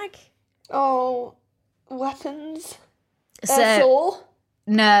this bag? Oh, weapons? So, saw?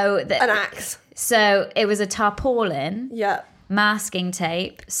 No. An axe? So it was a tarpaulin, Yeah. masking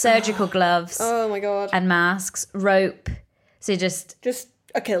tape, surgical gloves, Oh, my God. and masks, rope. So just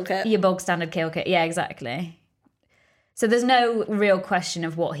a kill kit. your bog standard kill kit. Yeah, exactly. So there's no real question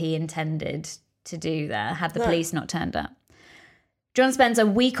of what he intended to do there had the police not turned up. John spends a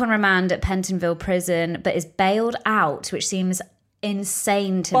week on remand at Pentonville Prison, but is bailed out, which seems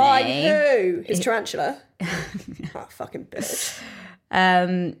insane to By me. who? His tarantula? Oh, fucking bitch.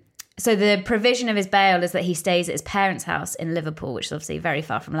 So the provision of his bail is that he stays at his parents' house in Liverpool, which is obviously very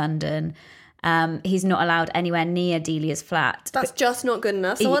far from London. He's not allowed anywhere near Delia's flat. That's just not good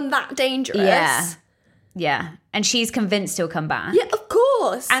enough. Someone that dangerous. Yeah. And she's convinced he'll come back. Yeah, of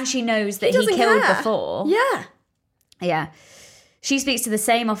course. And she knows that he doesn't killed care. before. Yeah. Yeah. She speaks to the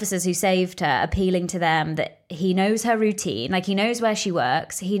same officers who saved her, appealing to them that he knows her routine. Like, he knows where she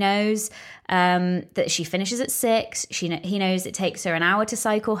works. He knows that she finishes at 6. He knows it takes her an hour to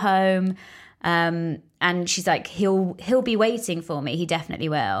cycle home. And she's like, he'll be waiting for me. He definitely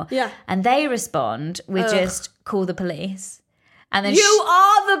will. Yeah. And they respond with just call the police. And then You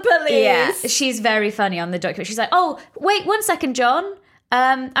are the police. Yeah, she's very funny on the document. She's like, "Oh, wait 1 second, John.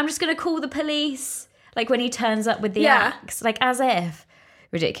 I'm just going to call the police." Like when he turns up with the axe, like as if.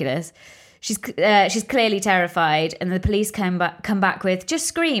 Ridiculous. She's clearly terrified, and the police come back with, "Just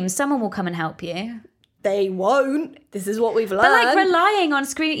scream, someone will come and help you." They won't. This is what we've learned. But like relying on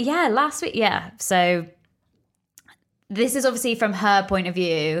scream, last week, So this is obviously from her point of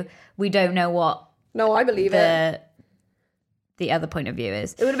view. We don't know what No, I believe it. The other point of view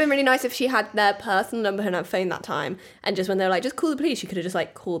is. It would have been really nice if she had their personal number in her phone that time, and just when they're like, just call the police, she could have just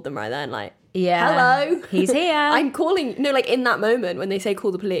like called them right then, like, hello, he's here. I'm calling. No, like in that moment when they say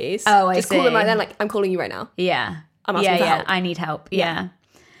call the police. Oh, I just see. call them right then, like, I'm calling you right now. Yeah. I'm asking for help. I need help. Yeah.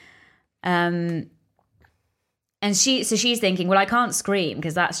 And she's thinking, well, I can't scream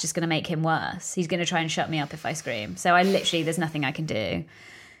because that's just going to make him worse. He's going to try and shut me up if I scream. So there's nothing I can do.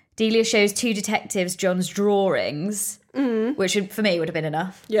 Delia shows 2 detectives John's drawings, which for me would have been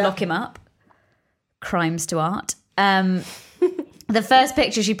enough. Yeah. Lock him up. Crimes to art. The first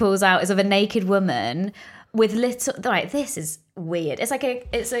picture she pulls out is of a naked woman with little. Right, this is weird. It's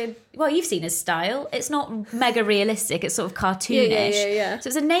a. Well, you've seen his style. It's not mega realistic. It's sort of cartoonish. Yeah. So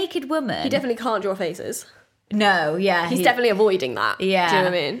it's a naked woman. He definitely can't draw faces. No, yeah. He's definitely avoiding that. Yeah. Do you know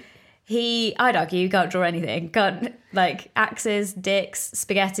what I mean? I'd argue, he can't draw anything. Can't, like, axes, dicks,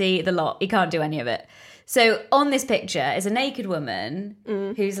 spaghetti, the lot. He can't do any of it. So on this picture is a naked woman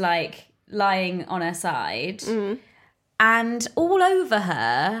who's, like, lying on her side. And all over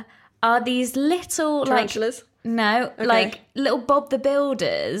her are these little, Tarantulas? like little Bob the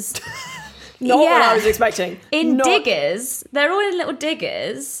Builders. Not what I was expecting. Diggers. They're all in little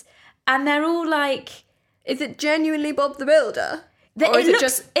diggers. And they're all, like... Is it genuinely Bob the Builder? Or is it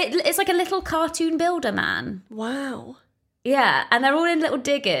just... It's like a little cartoon builder man. Wow. Yeah, and they're all in little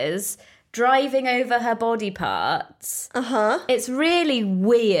diggers driving over her body parts. It's really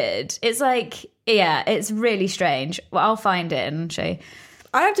weird. It's like, it's really strange. Well, I'll find it and show you.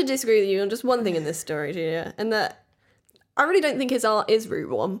 I have to disagree with you on just one thing in this story, Julia, and that I really don't think his art is Route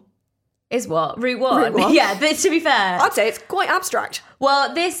 1. Is what? Route 1? Route 1. Yeah, but to be fair... I'd say it's quite abstract.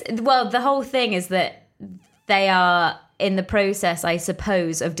 Well, the whole thing is that they are in the process, I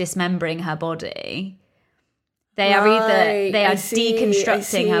suppose, of dismembering her body. They are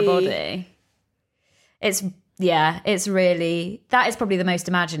deconstructing her body. It's really, that is probably the most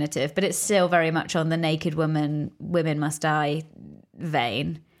imaginative, but it's still very much on the naked women must die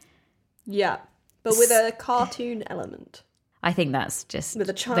vein. Yeah, but with a cartoon element. I think that's just With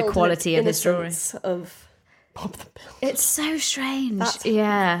a the quality of the story. of Bob the Builder. It's so strange. That's-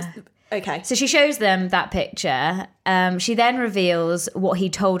 yeah. Okay. So she shows them that picture. She then reveals what he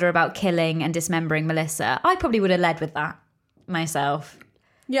told her about killing and dismembering Melissa. I probably would have led with that myself.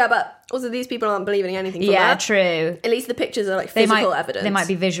 Yeah, but also these people aren't believing anything from Yeah, that. true. At least the pictures are like They physical might, evidence. They might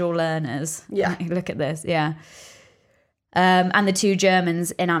be visual learners. Yeah. Look at this. Yeah. And the two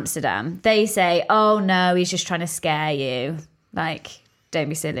Germans in Amsterdam, they say, oh no, he's just trying to scare you. Like, don't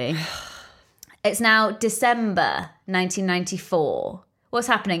be silly. It's now December 1994. What's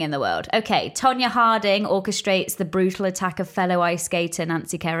happening in the world? Okay, Tonya Harding orchestrates the brutal attack of fellow ice skater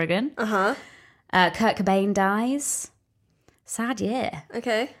Nancy Kerrigan. Uh-huh. Kurt Cobain dies. Sad year.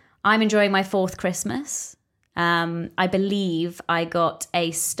 Okay. I'm enjoying my 4th Christmas. I believe I got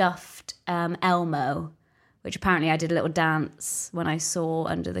a stuffed Elmo, which apparently I did a little dance when I saw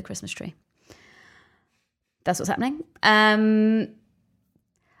under the Christmas tree. That's what's happening. I've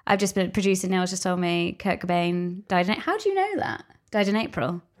just been, producer Neil just told me Kurt Cobain died in April. How do you know that? Died in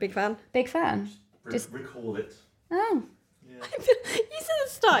April. Big fan. Big fan. Just recall it. Oh. You said at the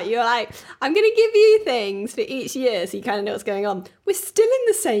start, you were like, I'm going to give you things for each year so you kind of know what's going on. We're still in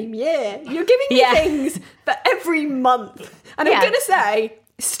the same year. You're giving me things for every month. And I'm going to say,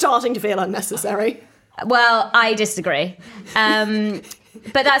 it's starting to feel unnecessary. Well, I disagree. But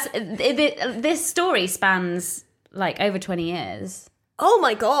that's this story spans like over 20 years. Oh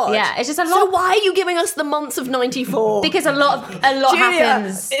my God. Yeah, it's just a lot. So why are you giving us the months of 94? Because a lot Julia,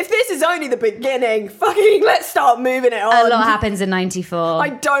 happens. If this is only the beginning, fucking let's start moving it on. A lot happens in 94. I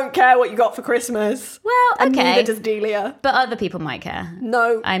don't care what you got for Christmas. Well, And okay. neither does Delia. But other people might care.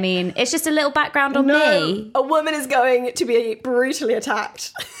 No. I mean, it's just a little background on me. A woman is going to be brutally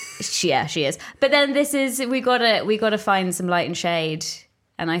attacked. Yeah, she is. But then we gotta find some light and shade.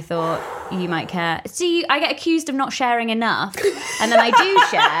 And I thought you might care. See, I get accused of not sharing enough, and then I do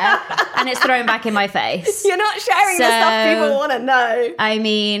share, and it's thrown back in my face. You're not sharing the stuff people want to know. I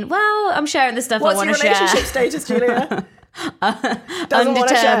mean, well, I'm sharing the stuff I want to share. What's your relationship status, Julia? Doesn't want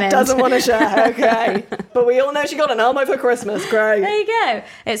to share. Undetermined. Doesn't want to share. Okay, but we all know she got an Elmo for Christmas. Great. There you go.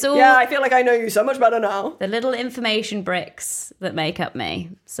 It's all Yeah, I feel like I know you so much better now. the little information bricks that make up me.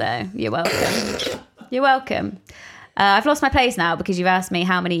 So you're welcome. You're welcome. I've lost my place now because you've asked me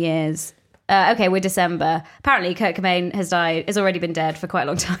how many years. Okay, we're December. Apparently, Kurt Cobain has already been dead for quite a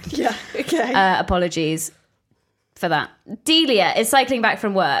long time. Yeah, okay. Apologies for that. Delia is cycling back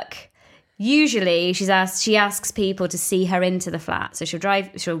from work. Usually, she asks people to see her into the flat. So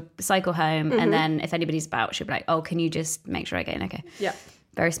she'll cycle home, and then if anybody's about, she'll be like, oh, can you just make sure I get in? Okay. Yeah.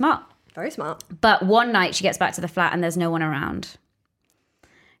 Very smart. Very smart. But one night she gets back to the flat and there's no one around.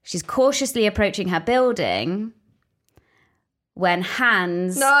 She's cautiously approaching her building when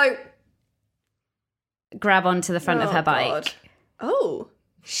hands grab onto the front of her bike. God. Oh.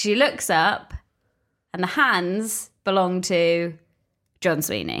 She looks up and the hands belong to John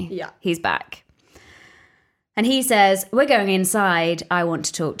Sweeney. Yeah. He's back. And he says, we're going inside. I want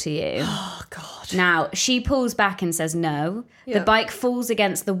to talk to you. Oh, God. Now, she pulls back and says no. Yeah. The bike falls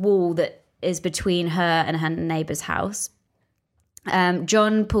against the wall that is between her and her neighbour's house.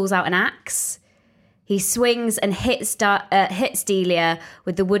 John pulls out an axe. He swings and hits Delia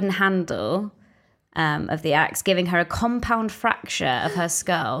with the wooden handle of the axe, giving her a compound fracture of her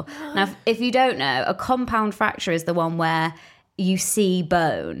skull. Now, if you don't know, a compound fracture is the one where you see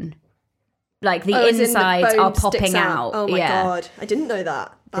bone. Like the insides are popping out. Oh my God. I didn't know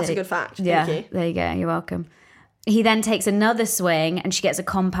that. That's a good fact. Yeah, Thank you. there you go. You're welcome. He then takes another swing and she gets a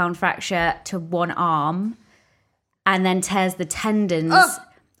compound fracture to one arm and then tears the tendons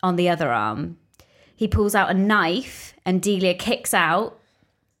on the other arm. He pulls out a knife and Delia kicks out.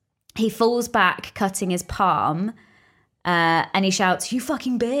 He falls back, cutting his palm, and he shouts, "You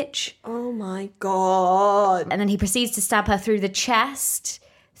fucking bitch." Oh my God. And then he proceeds to stab her through the chest,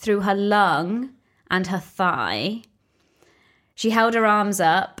 through her lung and her thigh. She held her arms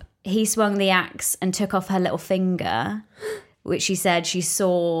up. He swung the axe and took off her little finger, which she said she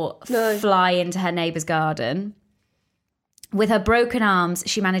saw fly into her neighbour's garden. With her broken arms,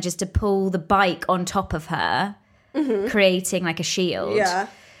 she manages to pull the bike on top of her, creating like a shield. Yeah.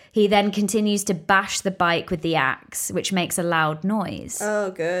 He then continues to bash the bike with the axe, which makes a loud noise.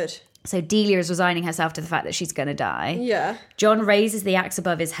 Oh, good. So Delia is resigning herself to the fact that she's going to die. Yeah. John raises the axe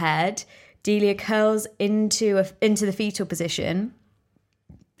above his head. Delia curls into the fetal position,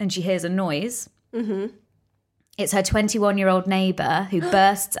 and she hears a noise. Mm-hmm. It's her 21-year-old neighbour who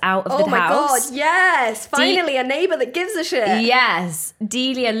bursts out of the house. Oh my God, yes! Finally, a neighbour that gives a shit. Yes.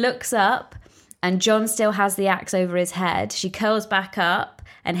 Delia looks up, and John still has the axe over his head. She curls back up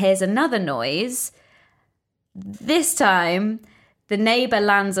and hears another noise. This time, the neighbour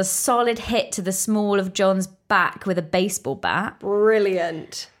lands a solid hit to the small of John's back with a baseball bat.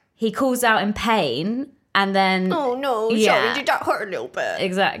 Brilliant. He calls out in pain and then... Oh, no. Yeah. Sorry, did that hurt a little bit?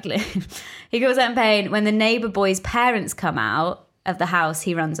 Exactly. He calls out in pain. When the neighbour boy's parents come out of the house,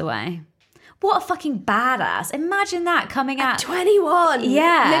 he runs away. What a fucking badass. Imagine that coming out. 21.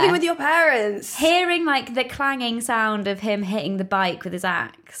 Yeah. Living with your parents. Hearing like the clanging sound of him hitting the bike with his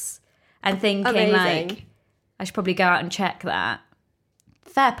axe and thinking Amazing. like, I should probably go out and check that.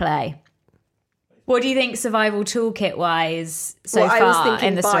 Fair play. What do you think survival toolkit wise so I was far thinking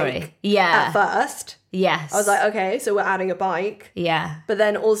in the bike story? Yeah. At first. Yes. I was like, okay, so we're adding a bike. Yeah. But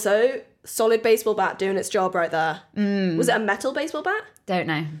then also, solid baseball bat doing its job right there. Was it a metal baseball bat? Don't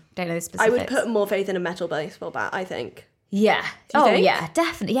know the specifics. I would put more faith in a metal baseball bat, I think. Yeah. you think? Yeah,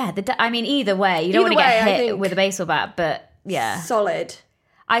 definitely. Yeah. I mean, either way, you don't Either want to way, I get hit think- with a baseball bat, but yeah. Solid.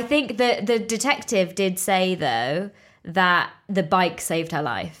 I think that the detective did say, though, that the bike saved her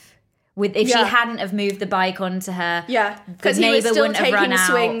life. If she hadn't have moved the bike onto her, Yeah, the because he was neighbour still wouldn't have run taking out.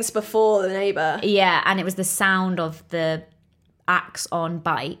 swings before the neighbour. Yeah, and it was the sound of the axe on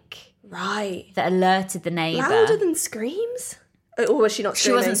bike Right. that alerted the neighbour. Louder than screams? Or was she not She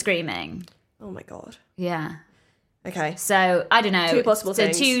screaming? wasn't screaming. Oh my God. Yeah. Okay. So, I don't know. Two possible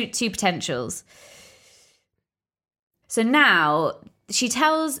so things. two potentials. So now she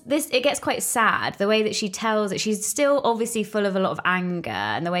tells this, it gets quite sad the way that she tells it. She's still obviously full of a lot of anger,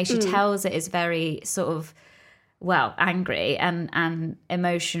 and the way she tells it is very sort of, well, angry and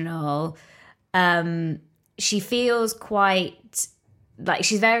emotional. She feels quite like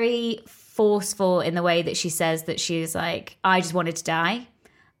she's very forceful in the way that she says that she's like, I just wanted to die.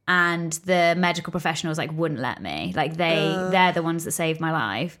 And the medical professionals like wouldn't let me. Like they're the ones that saved my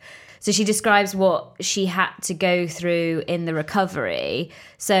life. So she describes what she had to go through in the recovery.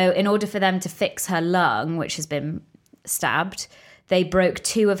 So in order for them to fix her lung, which has been stabbed, they broke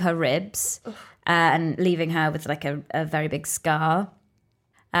 2 of her ribs and leaving her with like a very big scar.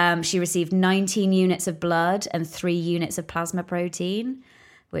 She received 19 units of blood and 3 units of plasma protein,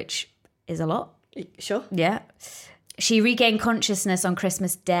 which is a lot. Sure. Yeah. She regained consciousness on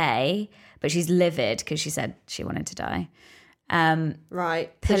Christmas Day, but she's livid because she said she wanted to die.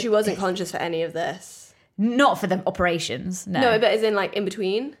 Right. So she wasn't conscious for any of this. Not for the operations, no. No, but as in like in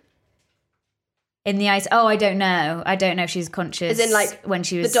between. In the ice. Oh, I don't know. I don't know if she's conscious. As in like when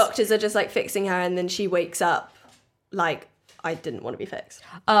she was. The doctors are just like fixing her and then she wakes up like, I didn't want to be fixed.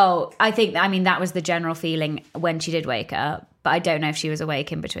 Oh, I mean, that was the general feeling when she did wake up, but I don't know if she was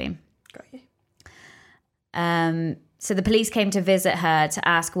awake in between. Got you. So the police came to visit her to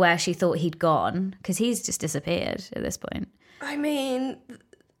ask where she thought he'd gone, because he's just disappeared at this point. I mean,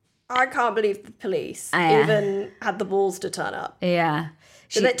 I can't believe the police Yeah. even had the balls to turn up. Yeah.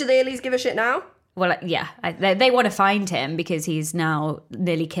 Do they at least give a shit now? Well, yeah. They want to find him because he's now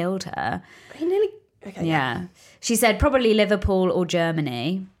nearly killed her. He nearly... Okay. Yeah. She said probably Liverpool or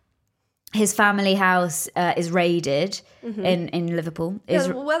Germany. His family house is raided in Liverpool. Yeah,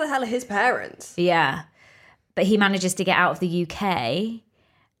 well, where the hell are his parents? Yeah. But he manages to get out of the UK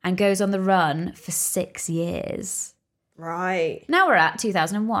and goes on the run for 6 years. Right. Now we're at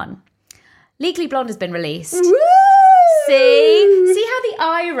 2001. Legally Blonde has been released. Woo! See how the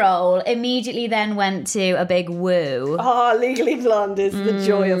eye roll immediately then went to a big woo. Oh, Legally Blonde is the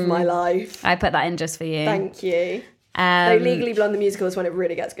joy of my life. I put that in just for you. Thank you. No, Legally Blonde the musical is when it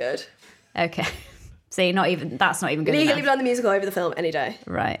really gets good. Okay. See, that's not even good Legally enough. Blonde the musical over the film any day.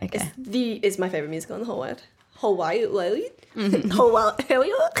 Right, okay. It's my favourite musical in the whole world. Whole wide world. Whole world.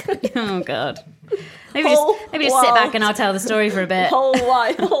 Oh, God. Maybe just sit back and I'll tell the story for a bit. Whole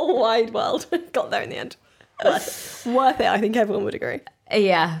wide world. Got there in the end. Worth it, I think everyone would agree.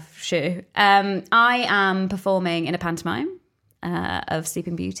 Yeah, sure. I am performing in a pantomime of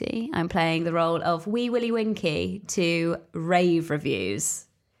Sleeping Beauty. I'm playing the role of Wee Willie Winky to rave reviews.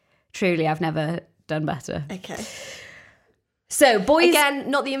 Truly, I've never done better. Okay. So, boys... Again,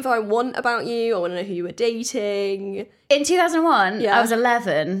 not the info I want about you. I want to know who you were dating. In 2001, Yeah. I was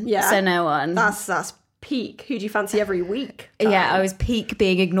 11, Yeah. so no one. That's peak. Who do you fancy every week? Yeah, I was peak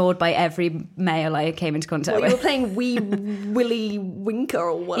being ignored by every male I came into contact Well, with. you were playing Wee Willie Winker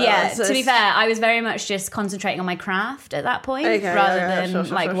or whatever. Yeah, so to be fair, I was very much just concentrating on my craft at that point, Okay, rather yeah, than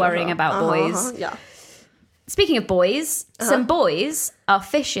sure, worrying sure. about boys. Yeah. Speaking of boys, some boys are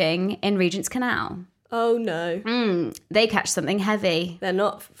fishing in Regent's Canal. Oh no. They catch something heavy. They're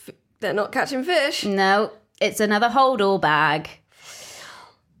not catching fish. No, it's another hold-all bag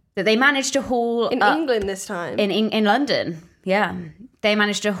that they managed to haul In up England this time. in London. Yeah, they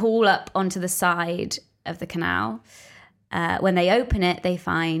managed to haul up onto the side of the canal. When they open it, they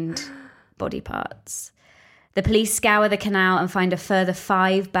find body parts. The police scour the canal and find a further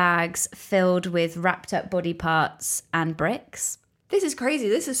 5 bags filled with wrapped up body parts and bricks. This is crazy.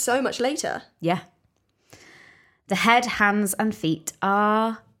 This is so much later. Yeah. The head, hands, and feet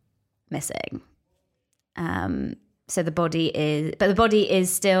are missing. So the body is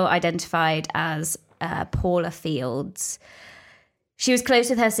still identified as Paula Fields. She was close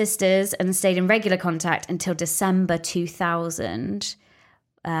with her sisters and stayed in regular contact until December 2000,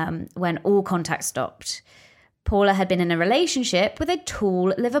 when all contact stopped. Paula had been in a relationship with a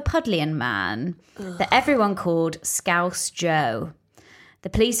tall Liverpudlian man that everyone called Scouse Joe. The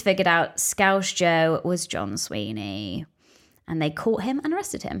police figured out Scouse Joe was John Sweeney, and they caught him and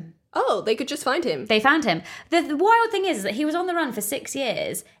arrested him. Oh, they could just find him. They found him. The wild thing is that he was on the run for 6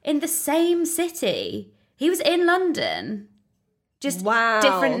 years in the same city. He was in London. Just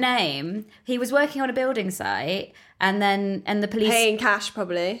different name. He was working on a building site, and the police paying cash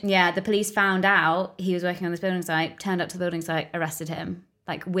probably. Yeah, the police found out he was working on this building site, turned up to the building site, arrested him,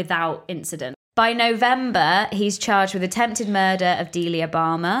 like without incident. By November, he's charged with attempted murder of Delia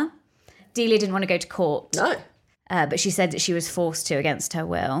Balmer. Delia didn't want to go to court. No. But she said that she was forced to against her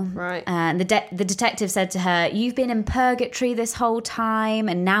will. Right. And the detective said to her, "You've been in purgatory this whole time,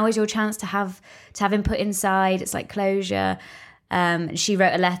 and now is your chance to have him put inside. It's like closure." She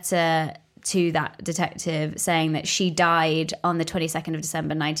wrote a letter to that detective saying that she died on the 22nd of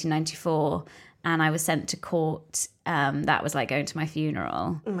December 1994, and I was sent to court. That was like going to my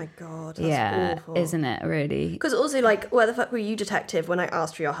funeral. Oh my God, that's awful. Isn't it really? Because also, like, where the fuck were you, detective, when I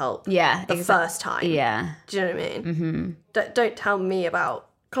asked for your help? Yeah. The first time. Yeah. Do you know what I mean? Mm-hmm. Don't tell me about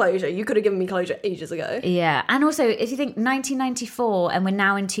closure. You could have given me closure ages ago. Yeah. And also, if you think 1994 and we're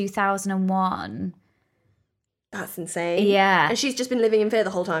now in 2001... That's insane. Yeah. And she's just been living in fear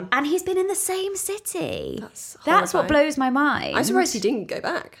the whole time. And he's been in the same city. That's what blows my mind. I'm surprised he didn't go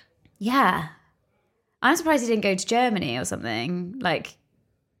back. Yeah. I'm surprised he didn't go to Germany or something. Like,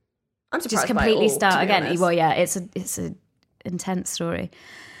 I'm surprised just completely by it all, start to be again. honest. Well, yeah, it's a intense story.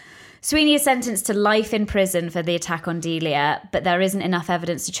 Sweeney is sentenced to life in prison for the attack on Delia, but there isn't enough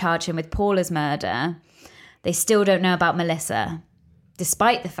evidence to charge him with Paula's murder. They still don't know about Melissa,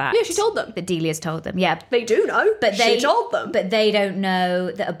 despite the fact she told them that Delia's told them. Yeah, they do know, but she told them. But they don't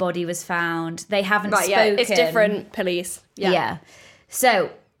know that a body was found. They haven't spoken. Yeah, it's different police. Yeah.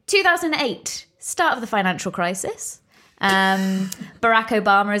 So 2008. Start of the financial crisis. Barack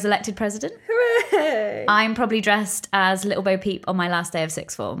Obama is elected president. Hooray! I'm probably dressed as Little Bo Peep on my last day of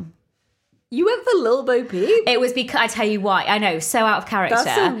sixth form. You went for Lil Bo Peep? It was because, I tell you why, I know, so out of character.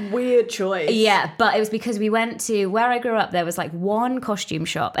 That's a weird choice. Yeah, but it was because we went to, where I grew up, there was like one costume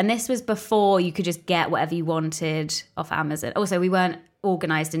shop, and this was before you could just get whatever you wanted off Amazon. Also, we weren't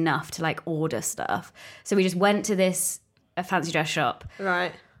organised enough to like order stuff. So we just went to a fancy dress shop.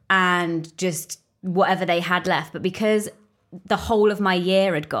 Right. And just whatever they had left. But because the whole of my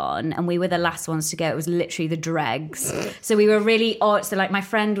year had gone and we were the last ones to go, it was literally the dregs. So we were really odd. So like my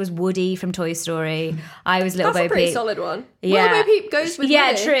friend was Woody from Toy Story. I was Little Bo Peep. That's a pretty solid one. Yeah. Little Bo Peep goes with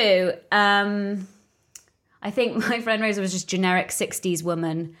Yeah, Woody. true. I think my friend Rosa was just generic 60s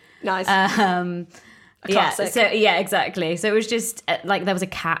woman. Nice. A classic. classic. So yeah, exactly. So it was just like there was a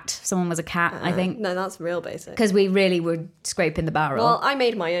cat. Someone was a cat, I think. No, that's real basic. Because we really were scraping the barrel. Well, I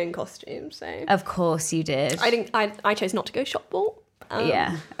made my own costume, so of course you did. I chose not to go shop ball.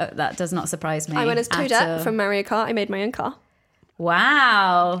 Yeah, that does not surprise me. I went as Toadette from Mario Kart. I made my own car.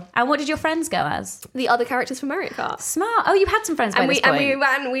 Wow. And what did your friends go as? The other characters from Mario Kart. Smart. Oh, you had some friends by this And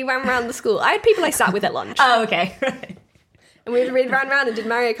point. we ran around the school. I had people I sat with at lunch. Oh, okay. Right. And we ran around and did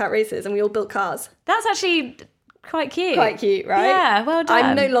Mario Kart races, and we all built cars. That's actually quite cute. Quite cute, right? Yeah, well done.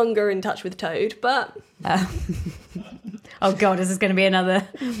 I'm no longer in touch with Toad, but... Oh, God, is this going to be another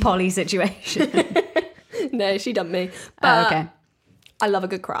Polly situation? No, she dumped me. But okay. I love a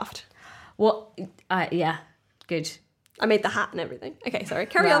good craft. What? Yeah, good. I made the hat and everything. Okay, sorry.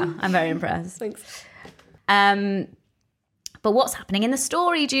 Carry on. I'm very impressed. Thanks. But what's happening in the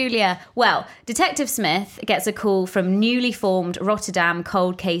story, Julia? Well, Detective Smith gets a call from newly formed Rotterdam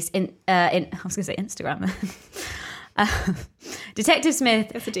cold case I was going to say Instagram. Detective Smith...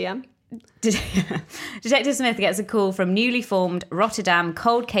 That's a DM. Detective Smith gets a call from newly formed Rotterdam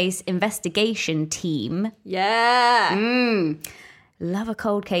cold case investigation team. Yeah. Love a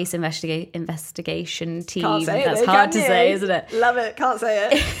cold case investigation team. Can't say it, That's though, hard to can you? say, isn't it? Love it. Can't say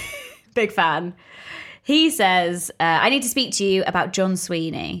it. Big fan. He says, I need to speak to you about John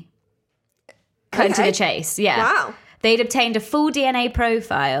Sweeney. Cutting to the chase, yeah. Wow. They'd obtained a full DNA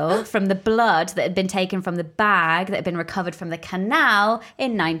profile from the blood that had been taken from the bag that had been recovered from the canal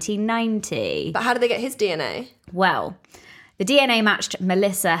in 1990. But how did they get his DNA? Well, the DNA matched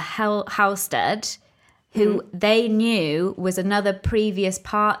Melissa Halstead, who they knew was another previous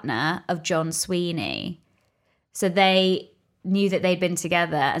partner of John Sweeney. So they knew that they'd been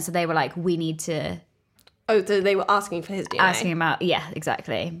together, and so they were like, we need to... Oh, so they were asking for his DNA? Asking about, yeah,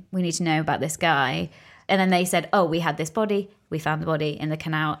 exactly. We need to know about this guy. And then they said, oh, we had this body. We found the body in the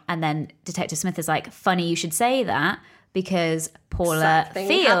canal. And then Detective Smith is like, funny you should say that, because Paula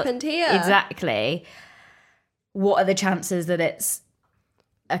Field... happened here. Exactly. What are the chances that it's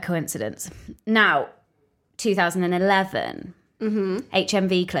a coincidence? Now, 2011,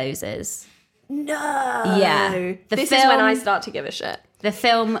 HMV closes. No. Yeah. This is when I start to give a shit. The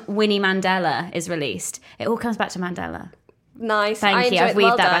film Winnie Mandela is released. It all comes back to Mandela. Nice. Thank you. I've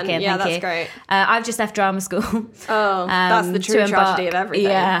weaved that back in. Yeah, Thank that's you. great. I've just left drama school. Oh, that's the true tragedy of everything.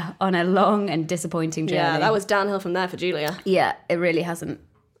 Yeah, on a long and disappointing journey. Yeah, that was downhill from there for Julia. Yeah, it really hasn't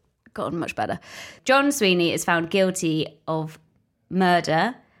gotten much better. John Sweeney is found guilty of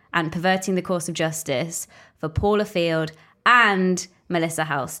murder and perverting the course of justice for Paula Field and Melissa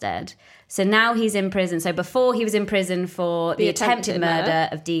Halstead. So now he's in prison. So before he was in prison for the attempted murder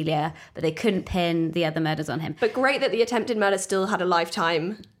of Delia, but they couldn't pin the other murders on him. But great that the attempted murder still had a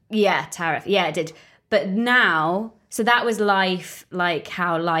lifetime. Yeah, tariff. Yeah, it did. But now, so that was life, like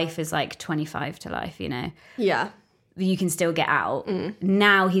how life is like 25 to life, you know? Yeah. You can still get out.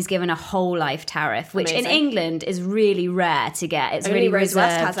 Now he's given a whole life tariff, which in England is really rare to get. It's Only really Rose reserved.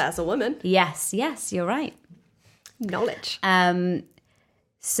 West has it as a woman. Yes, you're right. Knowledge.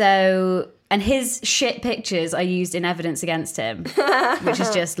 So, and his shit pictures are used in evidence against him, which is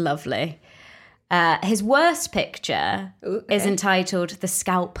just lovely. His worst picture is entitled The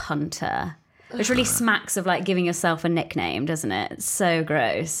Scalp Hunter, which really smacks of like giving yourself a nickname, doesn't it? It's so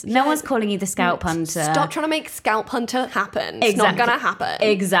gross. No one's calling you the Scalp Hunter. Stop trying to make Scalp Hunter happen. It's not going to happen.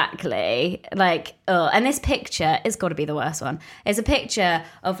 Exactly. Like, and this picture has got to be the worst one. It's a picture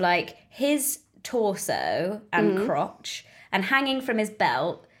of like his torso and crotch, and hanging from his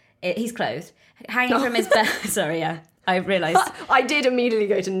belt, he's clothed. Hanging from his belt, sorry, yeah. I realised. I did immediately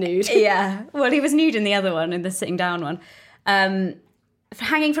go to nude. Yeah. Well, he was nude in the other one, in the sitting down one.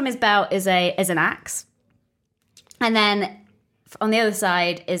 Hanging from his belt is an axe. And then on the other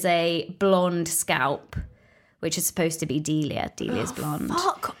side is a blonde scalp, which is supposed to be Delia. Delia's blonde.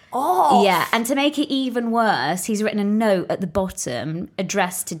 Fuck off. Yeah, and to make it even worse, he's written a note at the bottom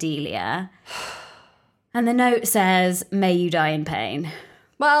addressed to Delia. And the note says, may you die in pain.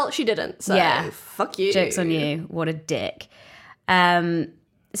 Well, she didn't, so fuck you. Joke's on you. What a dick. So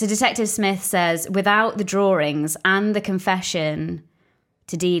Detective Smith says, without the drawings and the confession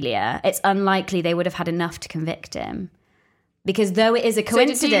to Delia, it's unlikely they would have had enough to convict him. Because though it is a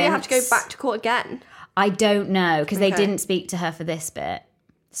coincidence... So did Delia have to go back to court again? I don't know, because they didn't speak to her for this bit.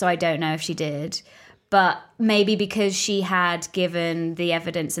 So I don't know if she did. But maybe because she had given the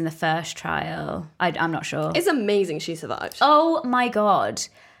evidence in the first trial. I'm not sure. It's amazing she survived. Oh my God.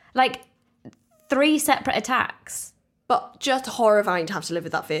 Like 3 separate attacks. But just horrifying to have to live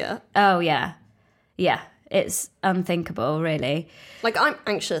with that fear. Oh, yeah. Yeah. It's unthinkable, really. Like, I'm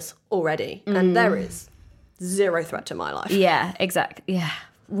anxious already. And there is zero threat to my life. Yeah, exactly. Yeah.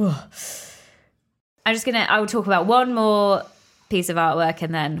 Whoa. I will talk about one more piece of artwork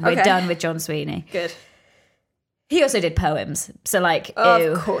and then we're done with John Sweeney. Good. He also did poems. So like,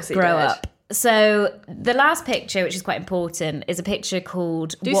 of course he grow did. up. So the last picture, which is quite important, is a picture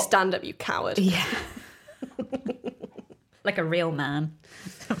called... Stand up, you coward. Yeah. Like a real man.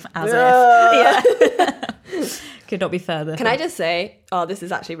 As if. Yeah. Could not be further. Can I just say, this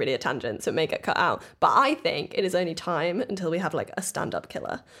is actually really a tangent, so it may get cut out. But I think it is only time until we have like a stand-up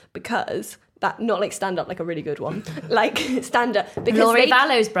killer. Because that, not like stand-up, like a really good one. Like stand-up. Laurie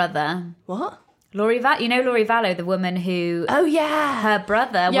Vallow's brother. What? You know Laurie Vallow, the woman who... Oh, yeah. Her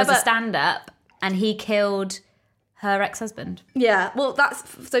brother was a stand-up and he killed her ex-husband. Yeah, well,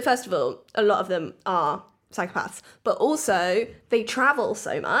 so first of all, a lot of them are psychopaths. But also, they travel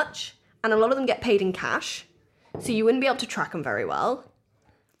so much and a lot of them get paid in cash. So you wouldn't be able to track them very well.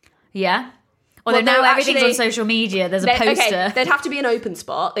 Yeah. Although now everything's on social media. There's a poster. Okay, there'd have to be an open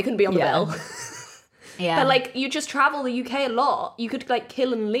spot. They couldn't be on the bill. Yeah. But like, you just travel the UK a lot. You could like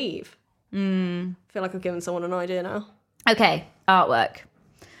kill and leave. I feel like I've given someone an idea now. Okay, artwork.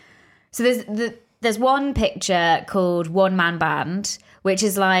 So there's one picture called One Man Band, which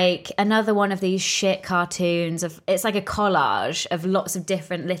is like another one of these shit cartoons. It's like a collage of lots of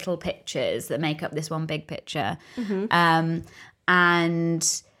different little pictures that make up this one big picture.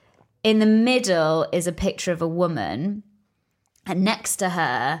 And in the middle is a picture of a woman, and next to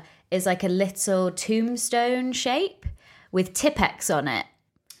her is like a little tombstone shape with Tipp-Ex on it.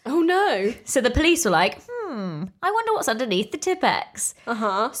 Oh no. So the police were like, I wonder what's underneath the Tipp-Ex.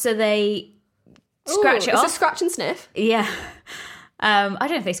 Uh-huh. So they scratch it it's off. a scratch and sniff. Yeah. I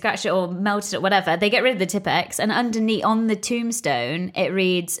don't know if they scratched it or melted it, whatever. They get rid of the Tippex, and underneath on the tombstone, it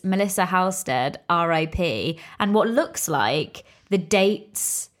reads Melissa Halstead, R.I.P., and what looks like the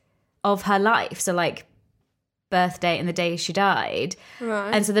dates of her life. So, like, birth date and the day she died.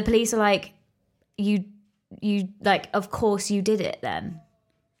 Right. And so the police are like, you, like, of course you did it then.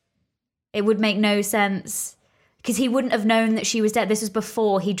 It would make no sense because he wouldn't have known that she was dead. This was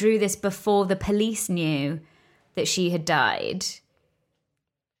before, he drew this before the police knew that she had died.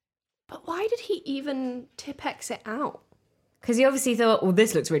 But why did he even Tippex it out? Because he obviously thought, well,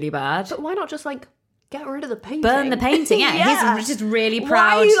 this looks really bad. But why not just, like, get rid of the painting? Burn the painting, yeah. He's just really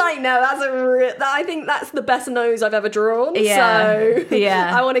proud. Why are you like, no, I think that's the best nose I've ever drawn. Yeah. So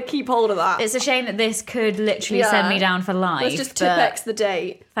Yeah. I want to keep hold of that. It's a shame that this could literally send me down for life. Let's just but Tippex the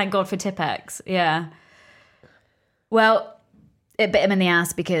date. Thank God for Tippex, yeah. Well, it bit him in the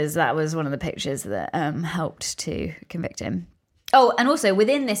ass because that was one of the pictures that helped to convict him. Oh, and also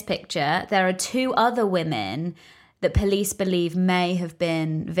within this picture, there are 2 other women that police believe may have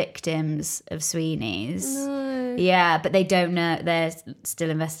been victims of Sweeney's. No. Yeah, but they don't know. They're still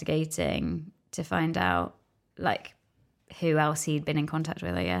investigating to find out, like, who else he'd been in contact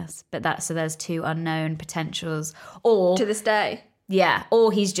with, I guess. But so there's 2 unknown potentials. Or To this day. yeah,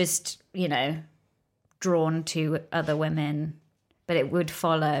 or he's just, drawn to other women, but it would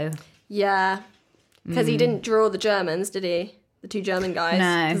follow. Yeah. Because he didn't draw the Germans, did he? The 2 German guys?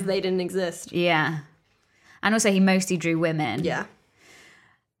 No. Because they didn't exist. Yeah. And also he mostly drew women. Yeah.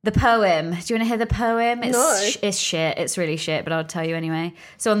 The poem. Do you want to hear the poem? No. It's shit. It's really shit, but I'll tell you anyway.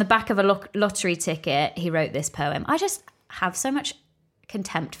 So on the back of a lottery ticket, he wrote this poem. I just have so much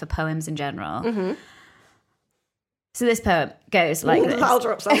contempt for poems in general. Mm-hmm. So this poem goes like this.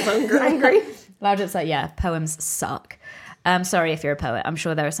 Loudrop sounds angry. Loudrop's like, yeah, poems suck. Sorry if you're a poet. I'm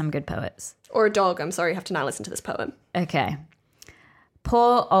sure there are some good poets. Or a dog. I'm sorry you have to now listen to this poem. Okay.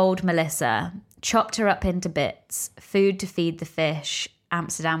 Poor old Melissa. Chopped her up into bits. Food to feed the fish.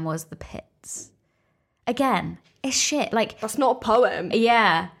 Amsterdam was the pits. Again, it's shit. Like, That's not a poem.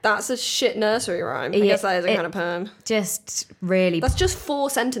 yeah. That's a shit nursery rhyme. I guess that is a kind of poem. Just really... That's just 4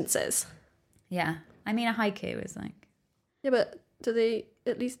 sentences. yeah. I mean, a haiku is like... Yeah, but do they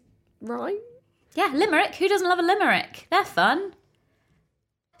at least rhyme? Yeah, limerick. Who doesn't love a limerick? They're fun.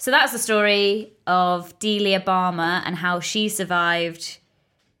 So that's the story of Delia Balmer and how she survived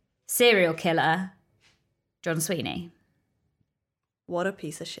serial killer John Sweeney. What a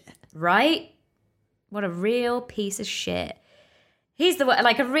piece of shit. Right? What a real piece of shit. He's the one,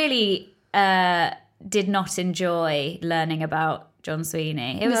 like, I really did not enjoy learning about John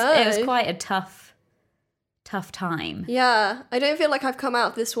Sweeney. It was quite a tough time. Yeah, I don't feel like I've come out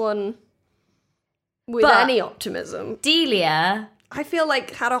of this one with any optimism. Delia... I feel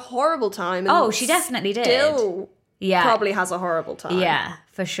like had a horrible time. And Oh, she definitely did. Still Yeah. probably has a horrible time. Yeah,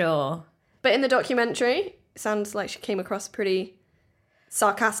 for sure. But in the documentary, it sounds like she came across pretty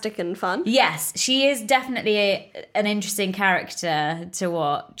sarcastic and fun. Yes, she is definitely an interesting character to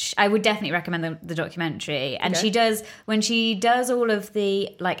watch. I would definitely recommend the documentary. And she does, when she does all of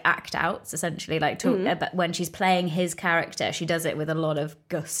the, like, act outs, essentially, like, when she's playing his character, she does it with a lot of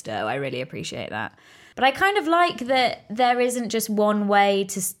gusto. I really appreciate that. But I kind of like that there isn't just one way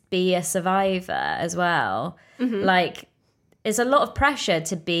to be a survivor as well. Mm-hmm. Like, it's a lot of pressure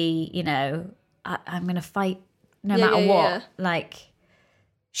to be, I'm going to fight no matter what. Yeah. Like,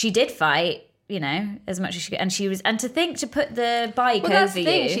 she did fight, as much as she could. And to put the bike over that's the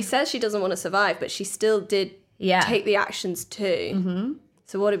thing. you. She says she doesn't want to survive, but she still did take the actions too. Mm-hmm.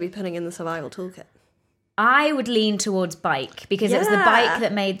 So what are we putting in the survival toolkit? I would lean towards bike because it was the bike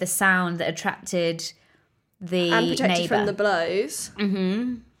that made the sound that attracted the and protect you neighbour. from the blows.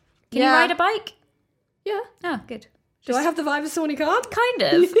 Mm-hmm. Can you ride a bike? Yeah. Oh, good. Do I have the vibe of someone who can't? Kind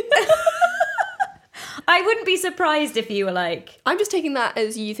of. I wouldn't be surprised if you were like... I'm just taking that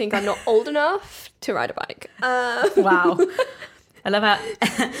as you think I'm not old enough to ride a bike. Wow. I love how...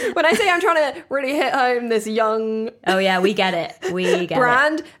 When I say I'm trying to really hit home this young... Oh, yeah, we get it. We get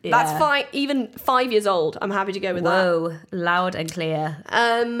brand, it. Yeah. that's fine. Even 5 years old, I'm happy to go with that. Whoa, loud and clear.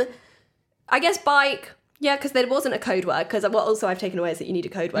 I guess bike... Yeah, because there wasn't a code word, because what also I've taken away is that you need a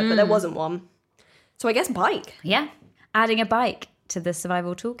code word, but there wasn't one. So I guess bike. Yeah, adding a bike to the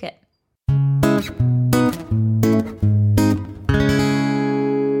survival toolkit.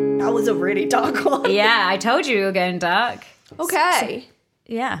 That was a really dark one. Yeah, I told you we were going dark. Okay.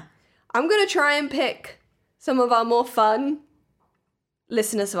 Yeah. I'm going to try and pick some of our more fun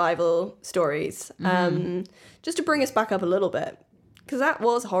listener survival stories, just to bring us back up a little bit, because that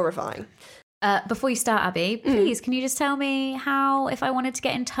was horrifying. Before you start, Abby, please, can you just tell me how, if I wanted to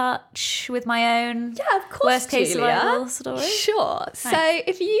get in touch with my own worst case survival story? Sure. Thanks. So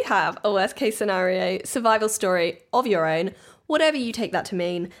if you have a worst case scenario survival story of your own, whatever you take that to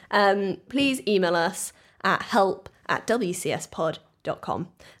mean, please email us at help@wcspod.com.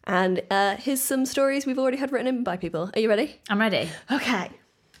 And here's some stories we've already had written in by people. Are you ready? I'm ready. Okay.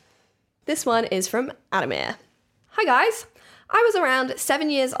 This one is from Adamir. Hi guys. I was around 7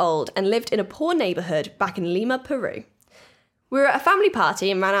 years old and lived in a poor neighbourhood back in Lima, Peru. We were at a family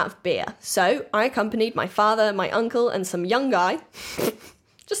party and ran out of beer, so I accompanied my father, my uncle, and some young guy,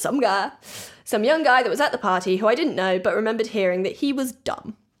 just some young guy that was at the party who I didn't know but remembered hearing that he was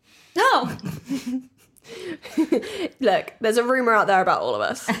dumb. Oh! Look, there's a rumour out there about all of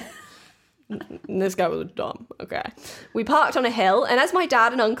us. This guy was dumb. Okay. We parked on a hill, and as my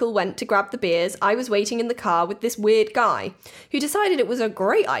dad and uncle went to grab the beers, I was waiting in the car with this weird guy who decided it was a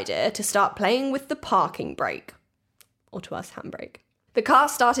great idea to start playing with the parking brake. Or to us, handbrake. The car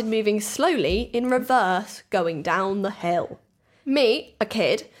started moving slowly in reverse, going down the hill. Me, a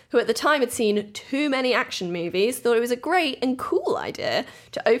kid, who at the time had seen too many action movies, thought it was a great and cool idea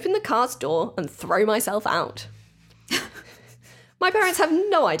to open the car's door and throw myself out. My parents have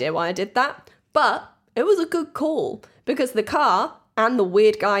no idea why I did that, but it was a good call because the car and the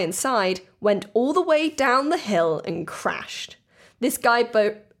weird guy inside went all the way down the hill and crashed. This guy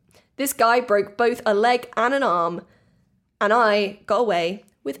broke both a leg and an arm, and I got away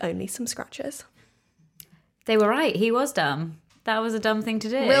with only some scratches. They were right. He was dumb. That was a dumb thing to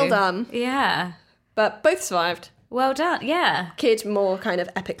do. Real dumb. Yeah. But both survived. Well done. Yeah. Kid more kind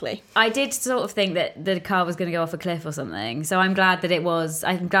of epically. I did sort of think that the car was going to go off a cliff or something. So I'm glad that it was.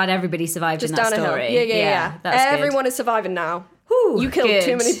 I'm glad everybody survived Just in that down story. a hill. Yeah. That's Everyone good. is surviving now. Whew, you killed good.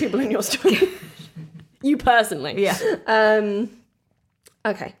 too many people in your story. You personally. Yeah.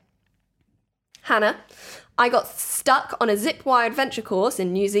 Okay. Hannah, I got stuck on a zip-wire adventure course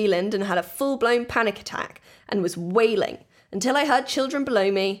in New Zealand and had a full-blown panic attack and was wailing until I heard children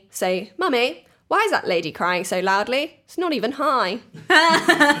below me say, "Mummy, why is that lady crying so loudly? It's not even high."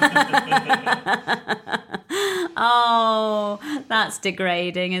 Oh, that's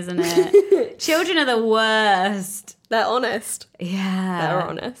degrading, isn't it? Children are the worst. They're honest. Yeah. They're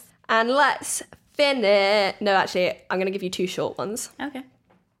honest. And let's finish. No, actually, I'm going to give you two short ones. Okay.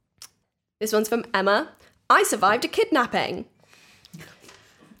 This one's from Emma. I survived a kidnapping.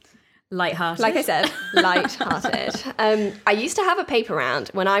 Light-hearted. Like I said, light-hearted. I used to have a paper round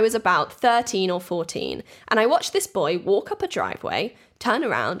when I was about 13 or 14, and I watched this boy walk up a driveway, turn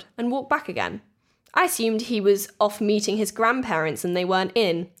around, and walk back again. I assumed he was off meeting his grandparents and they weren't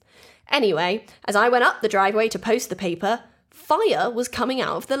in. Anyway, as I went up the driveway to post the paper, fire was coming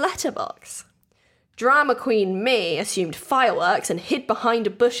out of the letterbox. Drama queen me assumed fireworks and hid behind a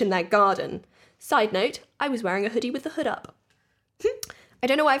bush in their garden. Side note, I was wearing a hoodie with the hood up. I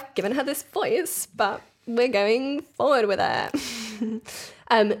don't know why I've given her this voice, but we're going forward with it.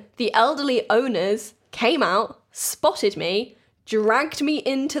 The elderly owners came out, spotted me, dragged me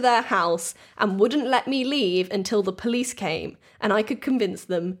into their house, and wouldn't let me leave until the police came, and I could convince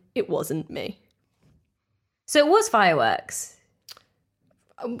them it wasn't me. So it was fireworks.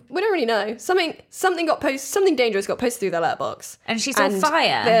 We don't really know. Something dangerous got posted through their letterbox. And she saw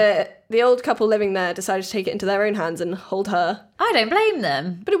fire. The old couple living there decided to take it into their own hands and hold her. I don't blame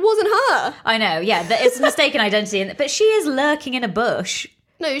them. But it wasn't her. I know, yeah. It's a mistaken identity. But she is lurking in a bush.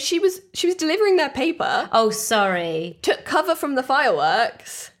 No, she was delivering their paper. Oh, sorry. Took cover from the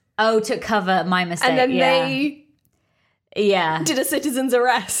fireworks. Oh, took cover. My mistake. And then they did a citizen's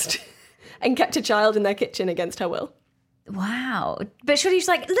arrest and kept a child in their kitchen against her will. Wow. But surely she's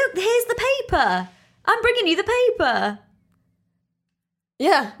like, look, here's the paper. I'm bringing you the paper.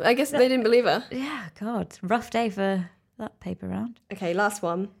 Yeah, I guess they didn't believe her. Yeah, God. Rough day for that paper round. Okay, last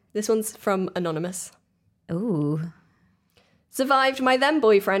one. This one's from Anonymous. Ooh. Survived my then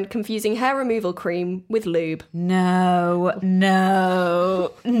boyfriend confusing hair removal cream with lube. No.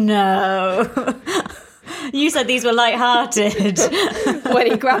 You said these were light-hearted. When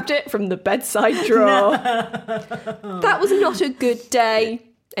he grabbed it from the bedside drawer. No. That was not a good day,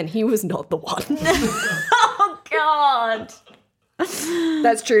 and he was not the one. Oh, God.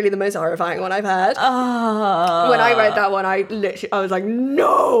 That's truly the most horrifying one I've heard. Oh. When I read that one, I was like,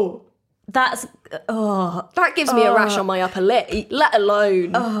 no! That gives me a rash on my upper lip, let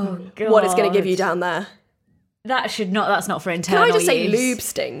alone what it's going to give you down there. That's not for internal Can I just say use. lube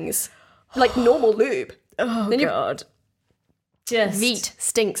stings? Like normal lube. Oh, then God. Just Veet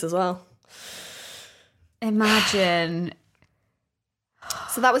stinks as well. Imagine.